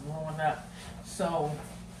kid is growing up. So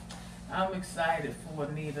I'm excited for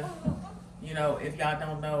Anita. You know, if y'all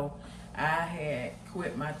don't know, I had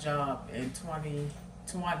quit my job in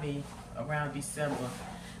 2020 around December.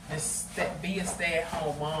 Just be a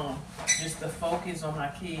stay-at-home mom, just to focus on my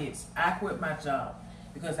kids. I quit my job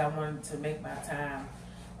because I wanted to make my time,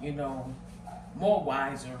 you know, more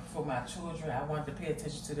wiser for my children. I wanted to pay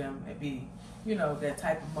attention to them and be, you know, that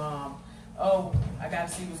type of mom. Oh, I got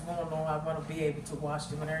to see what's going on. I want to be able to watch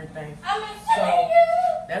them and everything. So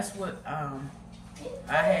that's what I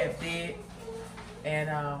have did. And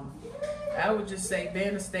I would just say,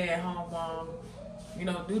 being a stay-at-home mom, you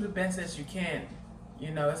know, do the best that you can.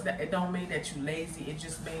 You know, it don't mean that you're lazy. It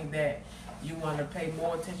just means that you want to pay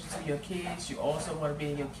more attention to your kids. You also want to be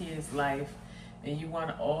in your kids' life. And you want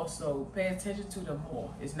to also pay attention to them more.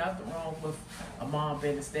 There's nothing wrong with a mom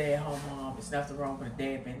being a stay-at-home mom. There's nothing wrong with a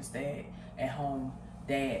dad being a stay-at-home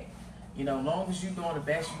dad. You know, as long as you're doing the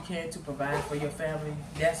best you can to provide for your family,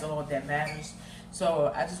 that's all that matters.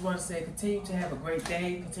 So I just want to say, continue to have a great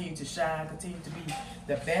day. Continue to shine. Continue to be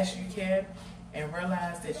the best you can. And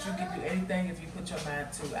realize that you can do anything if you put your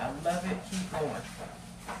mind to. I love it. Keep going.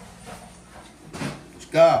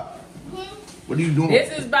 Scott, what are you doing?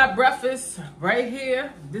 This is my breakfast right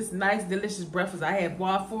here. This nice, delicious breakfast. I have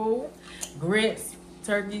waffle, grits,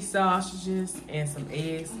 turkey sausages, and some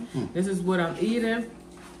eggs. This is what I'm eating.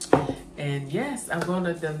 And yes, I'm going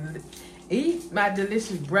to eat my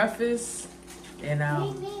delicious breakfast. And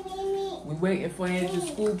we're waiting for Andrew's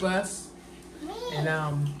school bus. And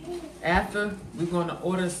after, we're going to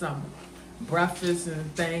order some breakfast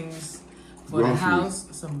and things for the house,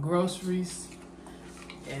 some groceries.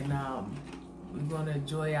 And we're going to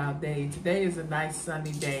enjoy our day. Today is a nice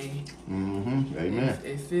sunny day. Amen.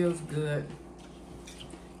 It feels good.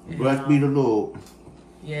 Blessed be the Lord.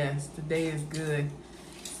 Yes, today is good.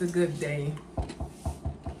 It's a good day.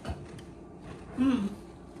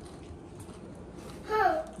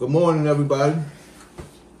 Good morning, everybody.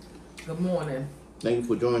 Good morning. Thank you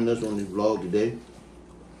for joining us on this vlog today.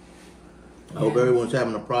 I hope everyone's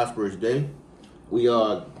having a prosperous day. We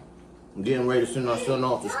are I'm getting ready to send our son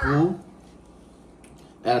off to school.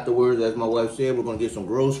 Afterwards, as my wife said, we're gonna get some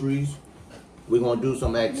groceries. We're gonna do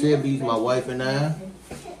some activities, my wife and I.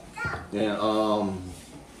 And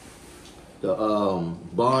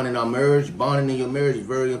bonding our marriage, bonding in your marriage is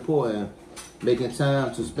very important. Making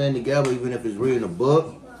time to spend together, even if it's reading a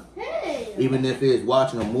book, even if it's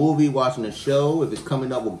watching a movie, watching a show, if it's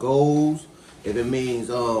coming up with goals, if it means,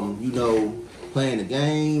 you know, playing a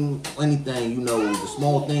game, anything, you know, the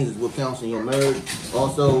small things is what counts in your marriage.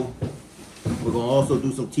 Also, we're going to also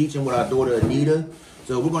do some teaching with our daughter, Anita.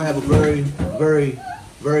 So we're going to have a very, very,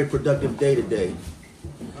 very productive day today.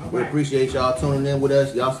 We appreciate y'all tuning in with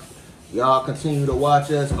us. Y'all continue to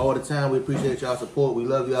watch us all the time. We appreciate y'all support. We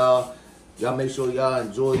love y'all. Y'all make sure y'all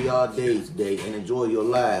enjoy y'all days today and enjoy your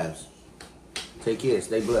lives. Take care.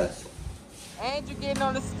 Stay blessed. Andrew getting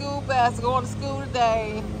on the school bus, going to school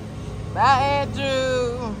today. Bye,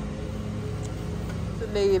 Andrew.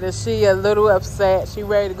 Anita, she a little upset. She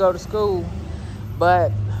ready to go to school,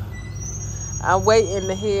 but I'm waiting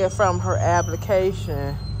to hear from her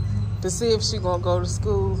application to see if she gonna go to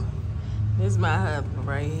school. This is my husband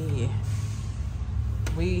right here.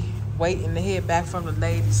 We waiting to hear back from the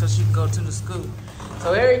lady so she can go to the school.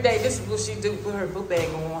 So every day, this is what she do, put her book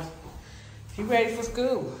bag on. She ready for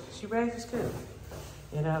school. She ready for school.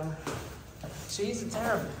 You know, she's a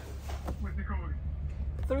terrible. What's the code?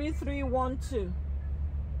 3312.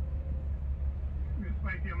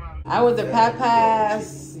 I went to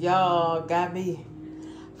Popeyes. Y'all got me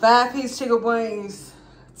 5-piece chicken wings,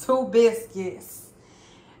 2 biscuits,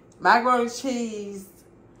 macaroni and cheese,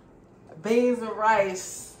 beans and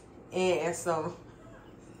rice, and some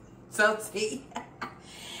tea.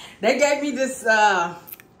 They gave me this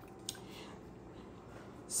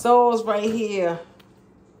sauce right here,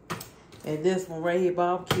 and this one right here,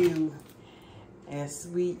 barbecue and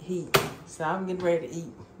sweet heat. So I'm getting ready to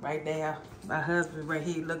eat right there. My husband right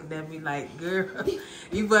here looking at me like, girl,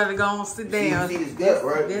 you better go on sit down. You see this gut,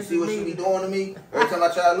 right? You see what she be doing to me? Every time I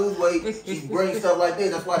try to lose weight, she brings stuff like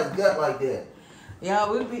this. That's why the gut like that.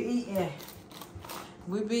 Y'all, we be eating.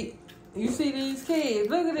 You see these kids?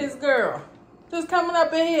 Look at this girl. Just coming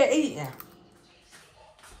up in here eating.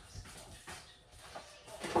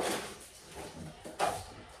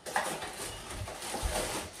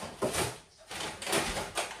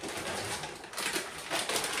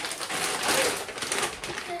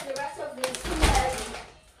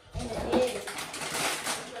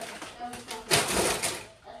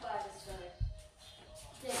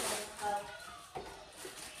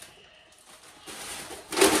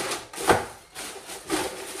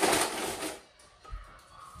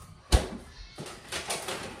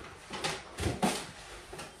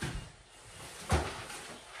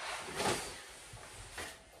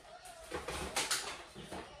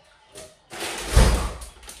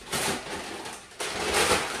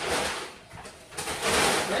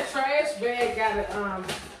 Bag gotta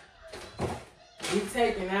be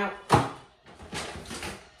taken out.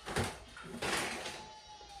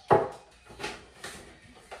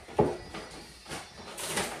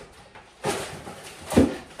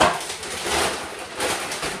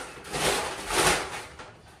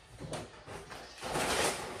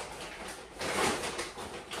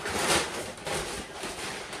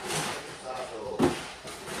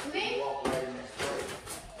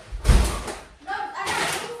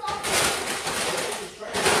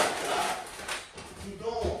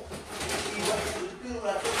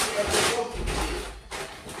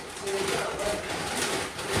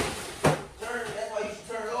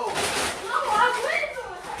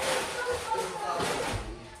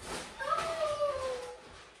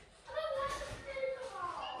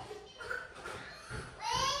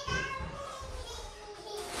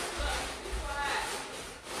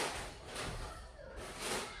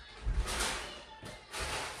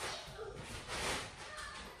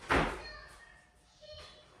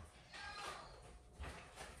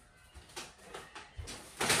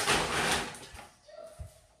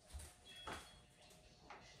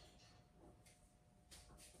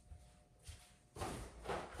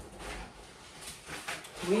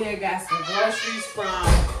 We had got some groceries from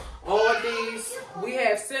Aldi's. We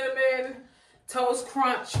have cinnamon toast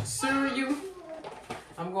crunch cereal.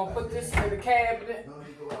 I'm gonna put this in the cabinet.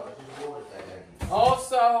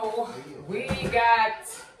 Also, we got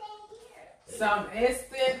some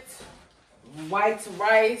instant white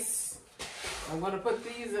rice. I'm gonna put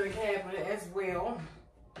these in the cabinet as well.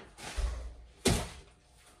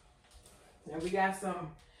 And we got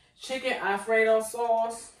some chicken Alfredo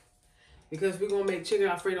sauce, because we're going to make chicken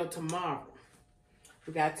Alfredo tomorrow.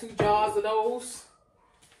 We got 2 jars of those.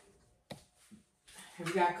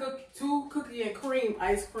 We got two cookie and cream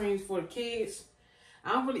ice creams for the kids.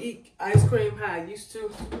 I don't really eat ice cream how I used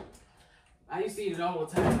to. I used to eat it all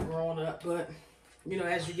the time growing up, but you know,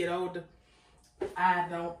 as you get older, I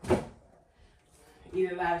don't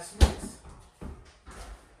eat a lot of sweets.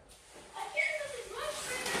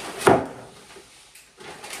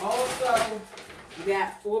 Also, we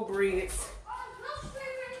got 4 breads.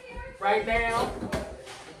 Right now,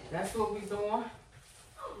 that's what we're doing.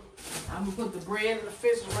 I'm gonna put the bread in the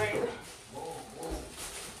refrigerator.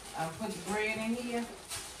 I'll put the bread in here.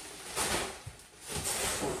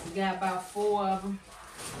 We got about 4 of them.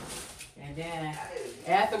 And then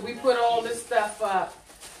after we put all this stuff up,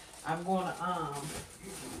 I'm gonna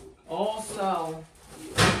also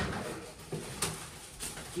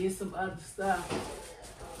get some other stuff,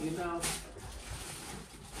 you know.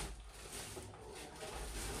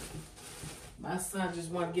 My son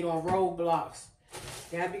just want to get on roadblocks.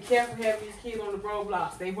 Gotta be careful having these kids on the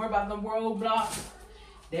roadblocks. They worry about them roadblocks.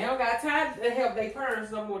 They don't got time to help their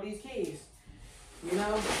parents no more, these kids. You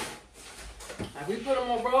know? Like we put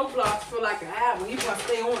them on roadblocks for like an hour. He want to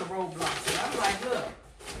stay on the roadblocks. So I'm like, look,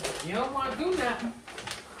 you don't want to do nothing.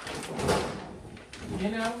 You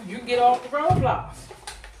know, you get off the roadblocks.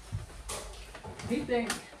 He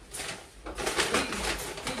think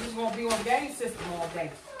he just gonna be on the game system all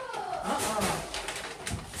day.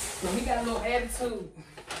 So he got a little attitude.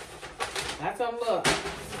 I told him, look,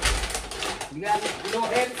 you got a little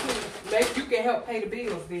attitude. Maybe you can help pay the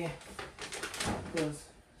bills then. Because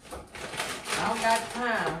I don't got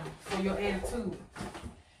time for your attitude.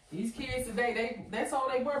 These kids today, that's all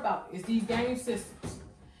they worry about is these game systems.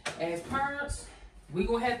 As parents, we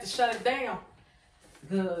gonna have to shut it down.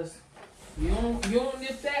 Because you don't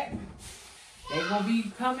nip that, they gonna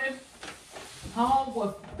be coming home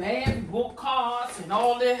with bad report cards and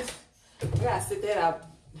all this. You gotta sit that out.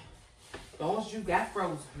 Those you got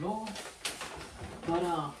frozen, Lord. But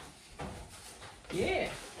yeah.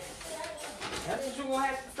 That's what you're gonna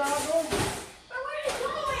have to start doing. But what are you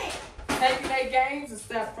doing? Taking their games and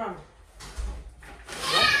stuff from them.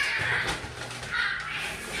 Yep.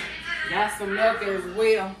 Got some milk as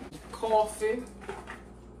well. Coffee.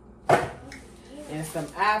 And some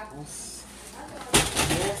apples.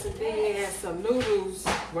 Yes, it did. And some noodles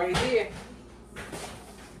right here.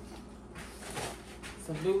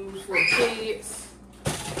 Some noodles for the kids.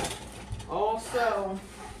 Also,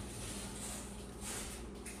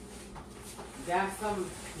 got some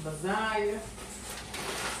lasagna,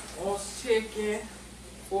 orange chicken,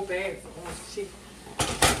 4 bags of orange chicken.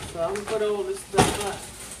 So I'm gonna put all this stuff up.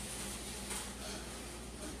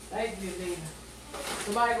 Thank you, Nina.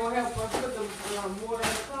 Somebody gonna help us put the water in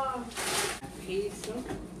the car? Pizza.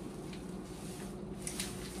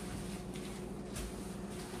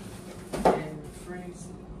 And the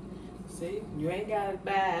freezer. See, you ain't gotta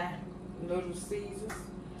buy Little Caesars.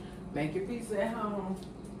 Make your pizza at home.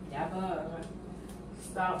 Y'all better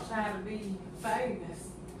stop trying to be famous.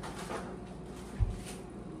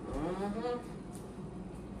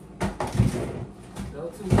 Go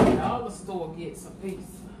to the dollar store, get some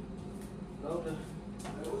pizza. Go to.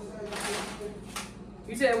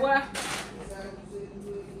 You said what?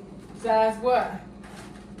 Size what?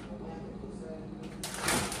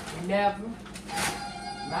 11.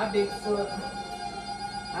 My big foot.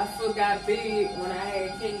 My foot got big when I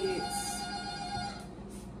had kids.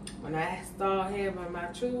 When I started having my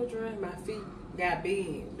children, my feet got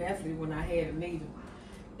big. Definitely when I had Anita.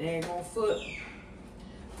 Daggone foot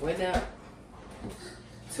went up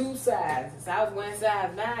 2 sizes. I was wearing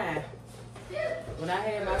size 9. When I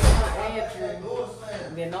had my son Andrew,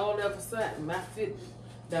 and then all of a sudden my feet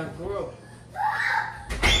done grew.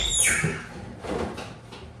 Hey, what's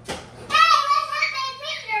happening,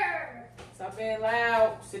 Peter? Stop being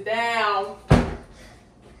loud. Sit down.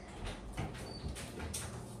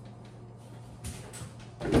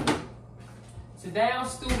 Sit down,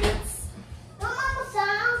 students. Come on,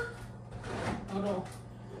 son. Hold on.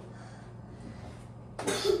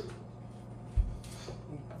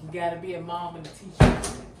 You gotta be a mom and a teacher.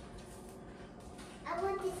 I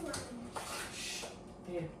want this one.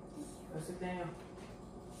 Here, go sit down.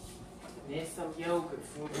 There's some yogurt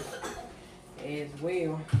for you as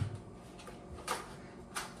well.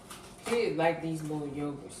 Kids like these little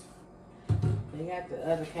yogurts. They got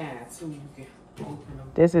the other kind too. You can open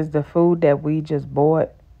them. This is the food that we just bought.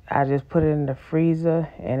 I just put it in the freezer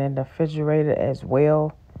and in the refrigerator as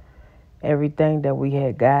well. Everything that we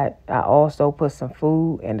had got. I also put some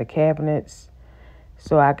food in the cabinets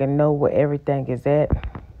so I can know where everything is at.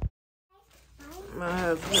 My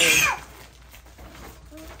husband.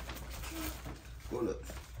 Pull up.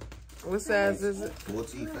 What size is it?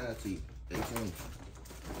 14, 5 T, 18.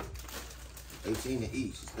 18 to each.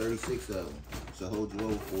 It's 36 of them. So hold you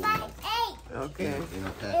over for a minute. Okay. And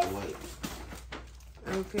I'll pack away.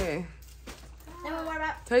 Okay. Then what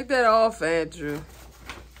about Take that off, Andrew.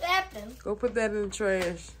 what happened? Go put that in the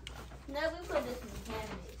trash. No, we put this in the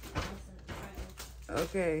cabinet. That's in the trash.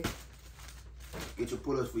 Okay. Get your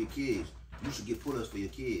pull-ups for your kids. You should get pull-ups for your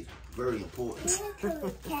kids. Very important. It's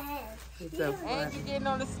so funny. Andrew getting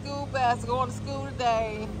on the school bus, going to school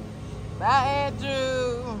today. Bye,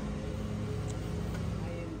 Andrew. I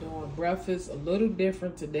am doing breakfast a little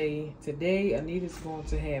different today. Today, Anita's going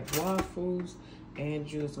to have waffles.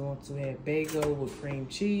 Andrew is going to have bagel with cream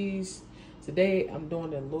cheese. Today, I'm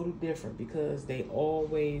doing it a little different because they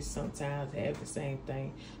always sometimes have the same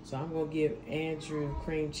thing. So I'm going to give Andrew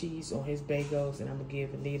cream cheese on his bagels, and I'm going to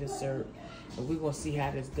give Anita syrup. And we're going to see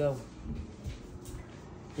how this goes.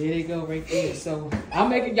 There they go right there. So I'm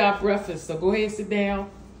making y'all breakfast. So go ahead and sit down.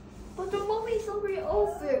 But the movie's already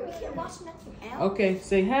over. We can't watch nothing else. Okay,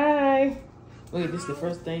 say hi. Wait, this is the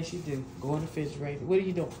first thing she do. Go in the refrigerator. What are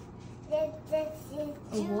you doing?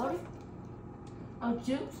 A water? A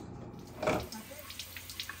juice?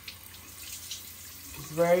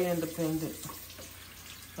 She's very independent.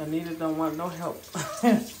 Anita don't want no help.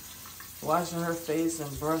 Washing her face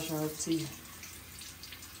and brushing her teeth.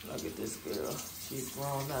 Look at this girl. She's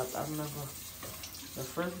grown up. I remember the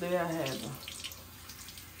first day I had her.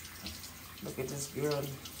 Look at this girl.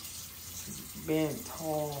 She's been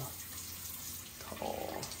tall.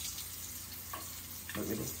 Tall.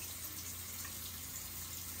 Look at this.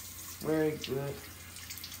 Very good.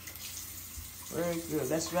 Very good.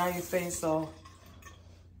 Let's dry your face off.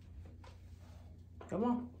 Come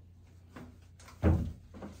on.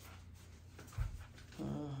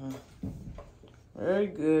 Very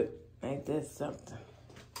good. Ain't that something?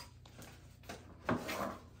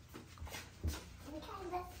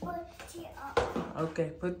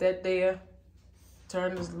 Okay, put that there.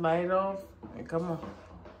 Turn this light off. And come on.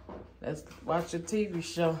 Let's watch a TV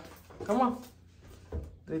show. Come on.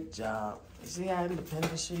 Good job. You see how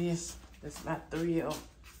independent she is? That's my 3-year-old.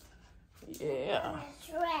 Yeah.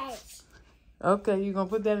 Trash. Okay, you gonna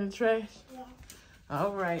put that in the trash? Yeah.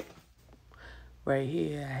 All right. Right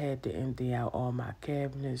here, I had to empty out all my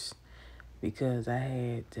cabinets because I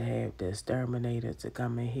had to have the exterminator to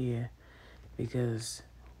come in here because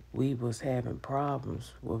we was having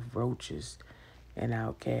problems with roaches in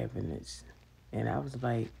our cabinets. And I was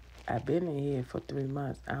like, I've been in here for 3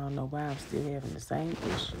 months. I don't know why I'm still having the same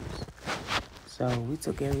issues. So we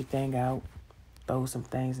took everything out, throw some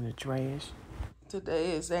things in the trash.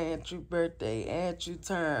 Today is Andrew's birthday. Andrew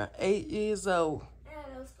turned 8 years old. I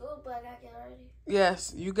had no school, but I got already.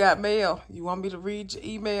 Yes, you got mail. You want me to read your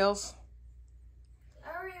emails? I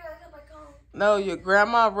already got back home. No, your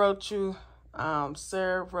grandma wrote you.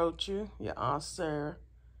 Sarah wrote you. Your Aunt Sarah.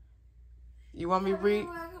 You want me to read?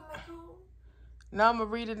 When I come back home. No, I'm going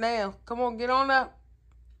to read it now. Come on, get on up.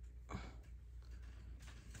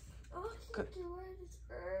 Oh, I can't do it. It's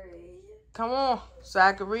early. Come on, so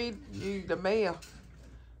I can read you the mail.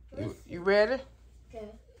 You ready? Okay.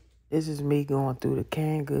 This is me going through the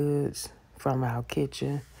canned goods from our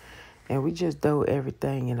kitchen. And we just throw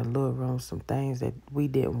everything in the little room. Some things that we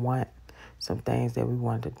didn't want. Some things that we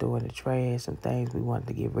wanted to throw in the trash. Some things we wanted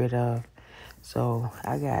to get rid of. So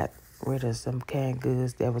I got rid of some canned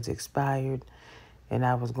goods that was expired. And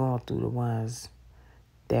I was going through the ones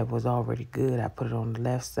that was already good. I put it on the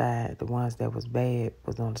left side. The ones that was bad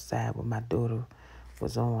was on the side where my daughter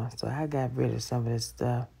was on. So I got rid of some of this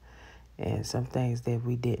stuff and some things that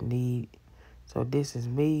we didn't need. So this is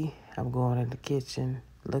me. I'm going in the kitchen,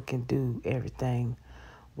 looking through everything,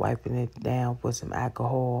 wiping it down with some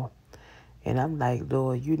alcohol. And I'm like,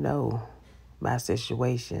 Lord, you know my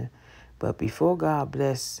situation. But before God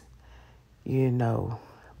bless,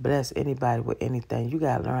 bless anybody with anything, you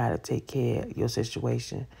got to learn how to take care of your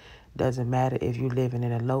situation. Doesn't matter if you're living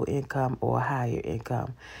in a low income or a higher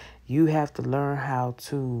income. You have to learn how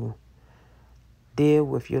to deal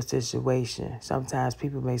with your situation. Sometimes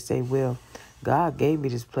people may say, well, God gave me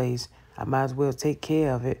this place. I might as well take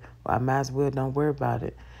care of it, or I might as well don't worry about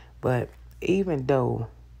it. But even though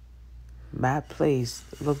my place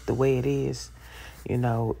look the way it is,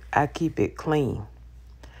 I keep it clean.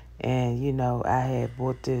 And, I had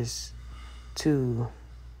brought this to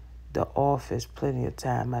the office plenty of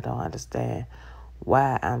time. I don't understand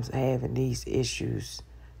why I'm having these issues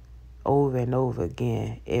over and over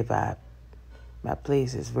again. My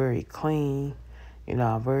place is very clean.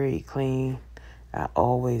 I'm very clean. I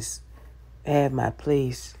always have my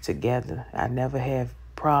place together. I never have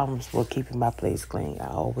problems with keeping my place clean. I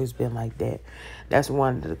always been like that. That's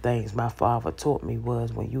one of the things my father taught me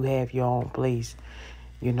was when you have your own place,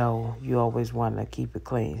 You know, you always want to keep it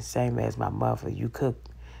clean. Same as my mother. You cook,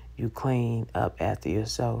 you clean up after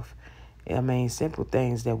yourself. I mean, simple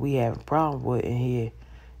things that we have a problem with in here.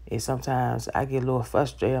 And sometimes I get a little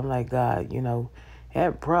frustrated. I'm like, God, you know,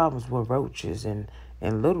 have problems with roaches and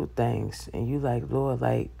little things. And you like, Lord,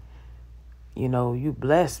 like, you know, you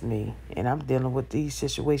bless me. And I'm dealing with these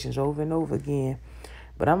situations over and over again.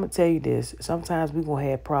 But I'm going to tell you this. Sometimes we're going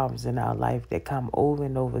to have problems in our life that come over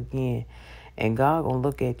and over again. And God going to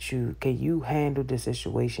look at you. Can you handle the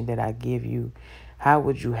situation that I give you? How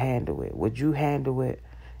would you handle it? Would you handle it,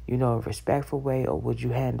 you know, a respectful way, or would you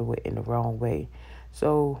handle it in the wrong way?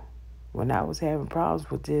 So when I was having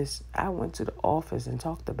problems with this, I went to the office and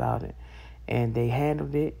talked about it. And they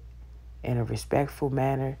handled it in a respectful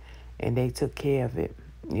manner, and they took care of it.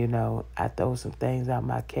 You know, I throw some things out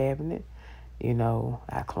my cabinet. You know,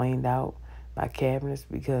 I cleaned out my cabinets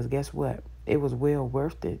because guess what? It was well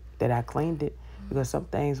worth it that I cleaned it because some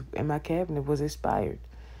things in my cabinet was expired.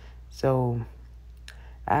 So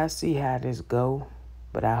I see how this go,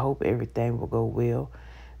 but I hope everything will go well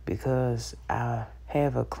because I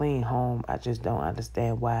have a clean home. I just don't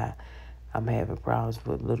understand why I'm having problems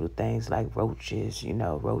with little things like roaches, you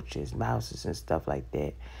know, roaches, mouses, and stuff like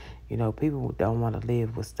that. You know, people don't want to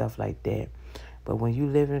live with stuff like that. But when you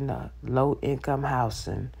live in a low-income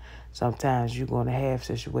housing, sometimes you're going to have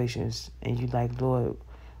situations and you like, Lord,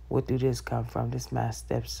 where do this come from? This is my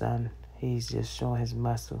stepson. He's just showing his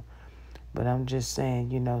muscle. But I'm just saying,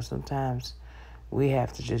 you know, sometimes we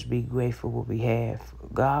have to just be grateful what we have.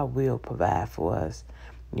 God will provide for us.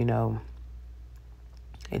 You know,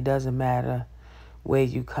 it doesn't matter where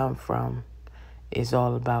you come from. It's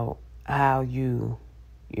all about how you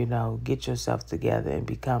know, get yourself together and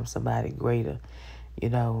become somebody greater. You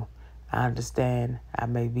know, I understand I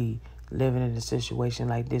may be living in a situation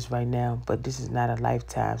like this right now, but this is not a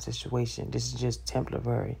lifetime situation. This is just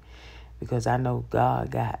temporary because I know God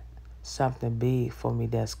got something big for me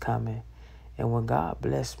that's coming. And when God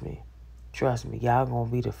bless me, trust me, y'all going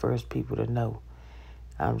to be the first people to know.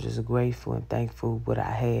 I'm just grateful and thankful what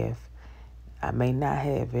I have. I may not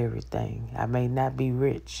have everything. I may not be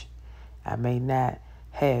rich. I may not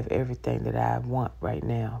have everything that I want right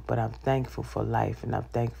now, but I'm thankful for life and I'm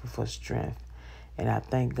thankful for strength. And I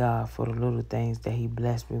thank God for the little things that he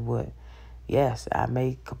blessed me with. Yes, I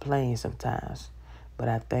may complain sometimes, but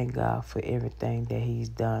I thank God for everything that he's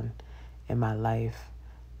done in my life.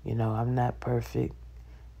 You know, I'm not perfect.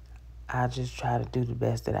 I just try to do the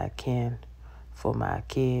best that I can for my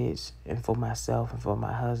kids and for myself and for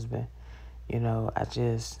my husband. You know, I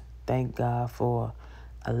just thank God for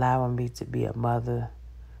allowing me to be a mother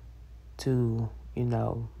to, you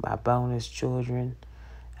know, my bonus children.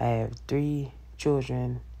 I have 3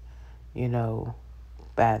 children, you know,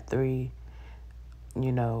 by 3,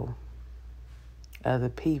 you know, other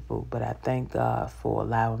people. But I thank God for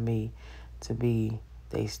allowing me to be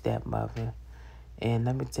their stepmother. And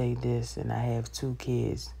let me tell you this, and I have 2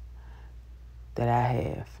 kids that I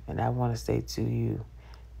have. And I want to say to you,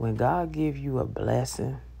 when God give you a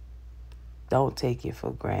blessing, don't take it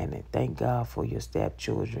for granted. Thank God for your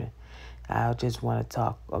stepchildren. I just want to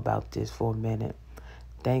talk about this for a minute.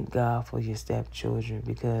 Thank God for your stepchildren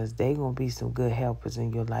because they're going to be some good helpers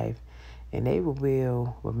in your life. And they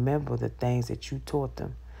will remember the things that you taught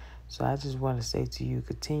them. So I just want to say to you,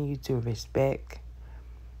 continue to respect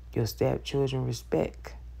your stepchildren,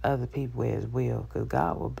 respect other people as well, because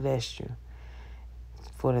God will bless you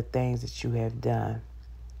for the things that you have done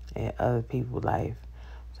in other people's life.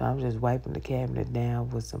 So I'm just wiping the cabinet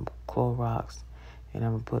down with some Clorox, and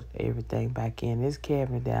I'm going to put everything back in. This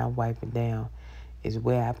cabinet that I'm wiping down is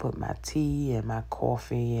where I put my tea and my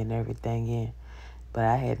coffee and everything in. But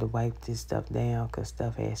I had to wipe this stuff down because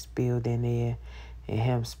stuff had spilled in there and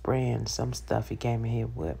him spraying some stuff he came in here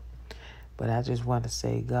with. But I just want to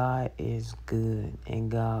say God is good and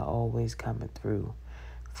God always coming through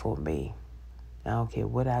for me. I don't care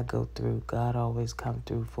what I go through. God always come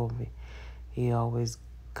through for me. He always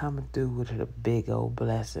coming through with a big old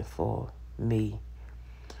blessing for me.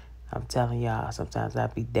 I'm telling y'all, sometimes I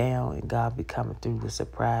be down and God be coming through with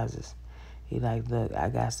surprises. He like, look, I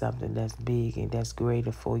got something that's big and that's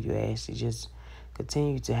greater for you, Ashley. Just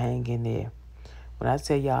continue to hang in there. When I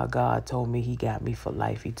tell y'all God told me he got me for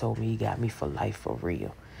life, he told me he got me for life for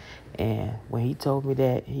real. And when he told me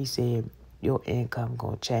that, he said, your income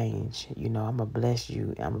going to change. You know, I'm going to bless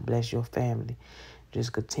you. I'm going to bless your family.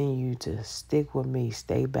 Just continue to stick with me,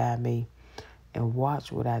 stay by me, and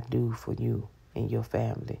watch what I do for you and your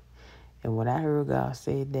family. And when I heard God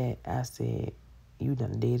say that, I said, you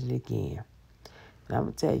done did it again. And I'm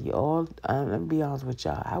going to tell you, let me be honest with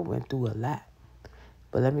y'all, I went through a lot.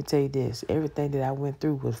 But let me tell you this. Everything that I went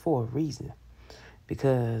through was for a reason.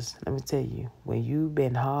 Because let me tell you, when you've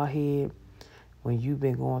been hard-headed, when you've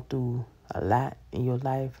been going through a lot in your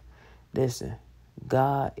life, listen,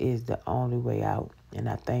 God is the only way out. And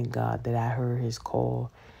I thank God that I heard his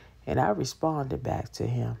call and I responded back to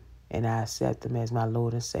him. And I accept him as my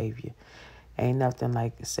Lord and Savior. Ain't nothing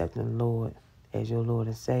like accepting the Lord as your Lord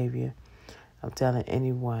and Savior. I'm telling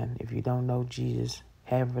anyone, if you don't know Jesus,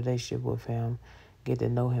 have a relationship with him. Get to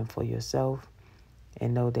know him for yourself.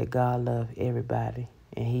 And know that God loves everybody.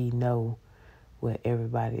 And he know what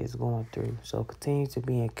everybody is going through. So continue to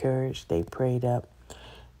be encouraged. Stay prayed up.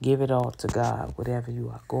 Give it all to God, whatever you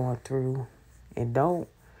are going through. And don't,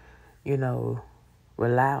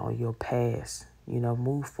 rely on your past.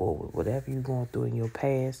 Move forward. Whatever you're going through in your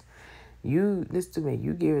past, listen to me,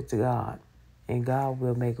 you give it to God. And God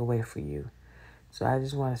will make a way for you. So I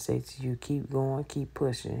just want to say to you, keep going, keep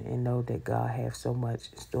pushing, and know that God has so much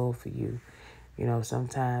in store for you.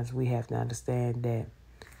 Sometimes we have to understand that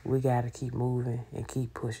we got to keep moving and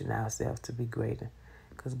keep pushing ourselves to be greater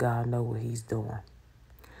because God knows what he's doing.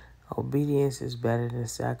 Obedience is better than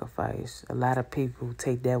sacrifice. A lot of people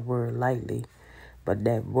take that word lightly, but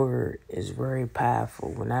that word is very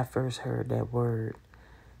powerful. When I first heard that word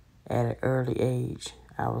at an early age,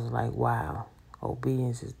 I was like, wow,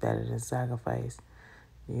 obedience is better than sacrifice,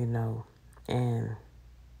 and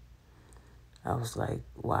I was like,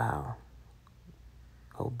 wow,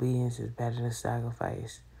 obedience is better than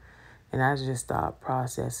sacrifice. And I just started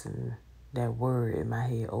processing that word in my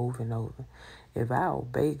head over and over. If I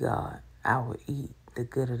obey God, I will eat the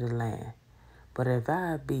good of the land. But if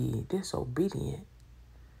I be disobedient,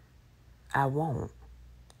 I won't.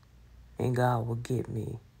 And God will get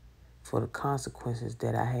me for the consequences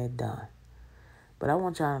that I had done. But I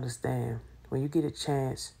want y'all to understand, when you get a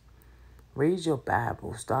chance, read your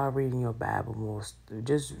Bible. Start reading your Bible more.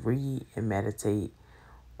 Just read and meditate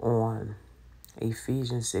on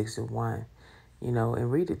Ephesians 6:1,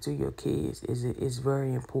 and read it to your kids. It's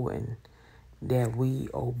very important that we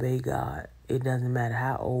obey God. It doesn't matter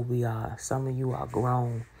how old we are. Some of you are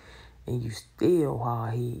grown and you still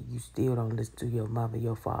hard-headed. You still don't listen to your mother,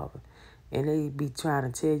 your father. And they be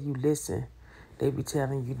trying to tell you, listen. They be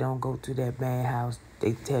telling you don't go to that man house.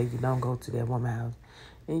 They tell you don't go to that woman house.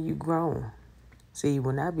 And you grown. See,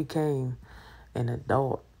 when I became an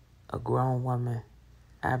adult, a grown woman,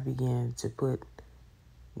 I began to put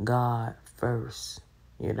God first,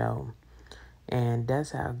 And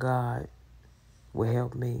that's how God will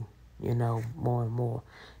help me, more and more.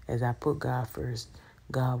 As I put God first,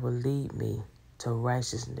 God will lead me to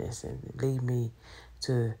righteousness and lead me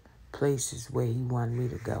to places where he wanted me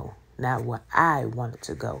to go. Not where I wanted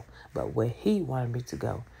to go, but where he wanted me to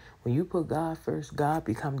go. When you put God first, God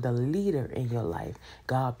become the leader in your life.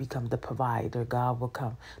 God become the provider. God will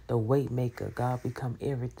become the way maker. God become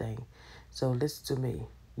everything. So listen to me.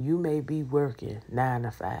 You may be working 9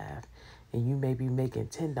 to 5, and you may be making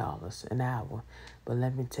 $10 an hour. But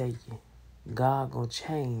let me tell you, God gonna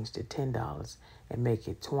change the $10 and make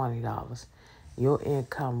it $20. Your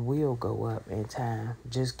income will go up in time.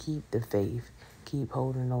 Just keep the faith. Keep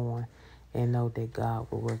holding on and know that God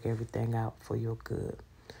will work everything out for your good.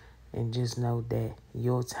 And just know that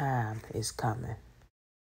your time is coming.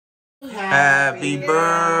 Happy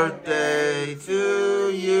birthday to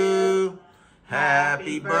you.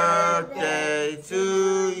 Happy birthday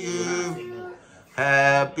to you.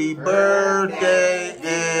 Happy birthday,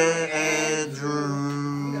 Andrew.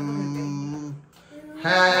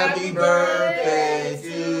 Happy birthday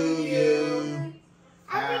to you.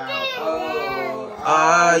 How old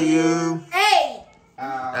are you? 8.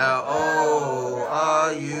 How old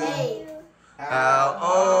are you? 8. How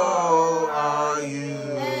old are you?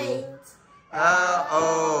 8. How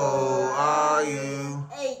old are you?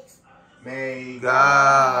 8. May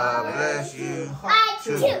God bless you.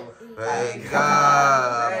 May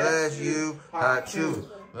God bless you.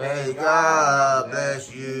 May God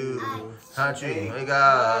bless you. May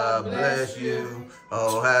God bless you.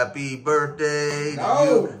 Oh, happy birthday to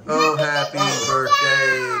you. Oh, happy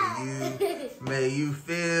birthday to you. May you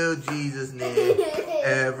feel Jesus near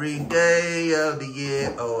every day of the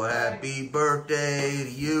year. Oh, happy birthday to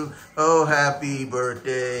you. Oh, happy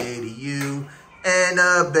birthday to you. And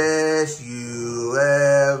the best you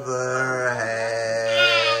ever had.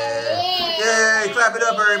 Yay! Clap it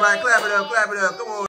up, everybody. Clap it up. Clap it up. Come on.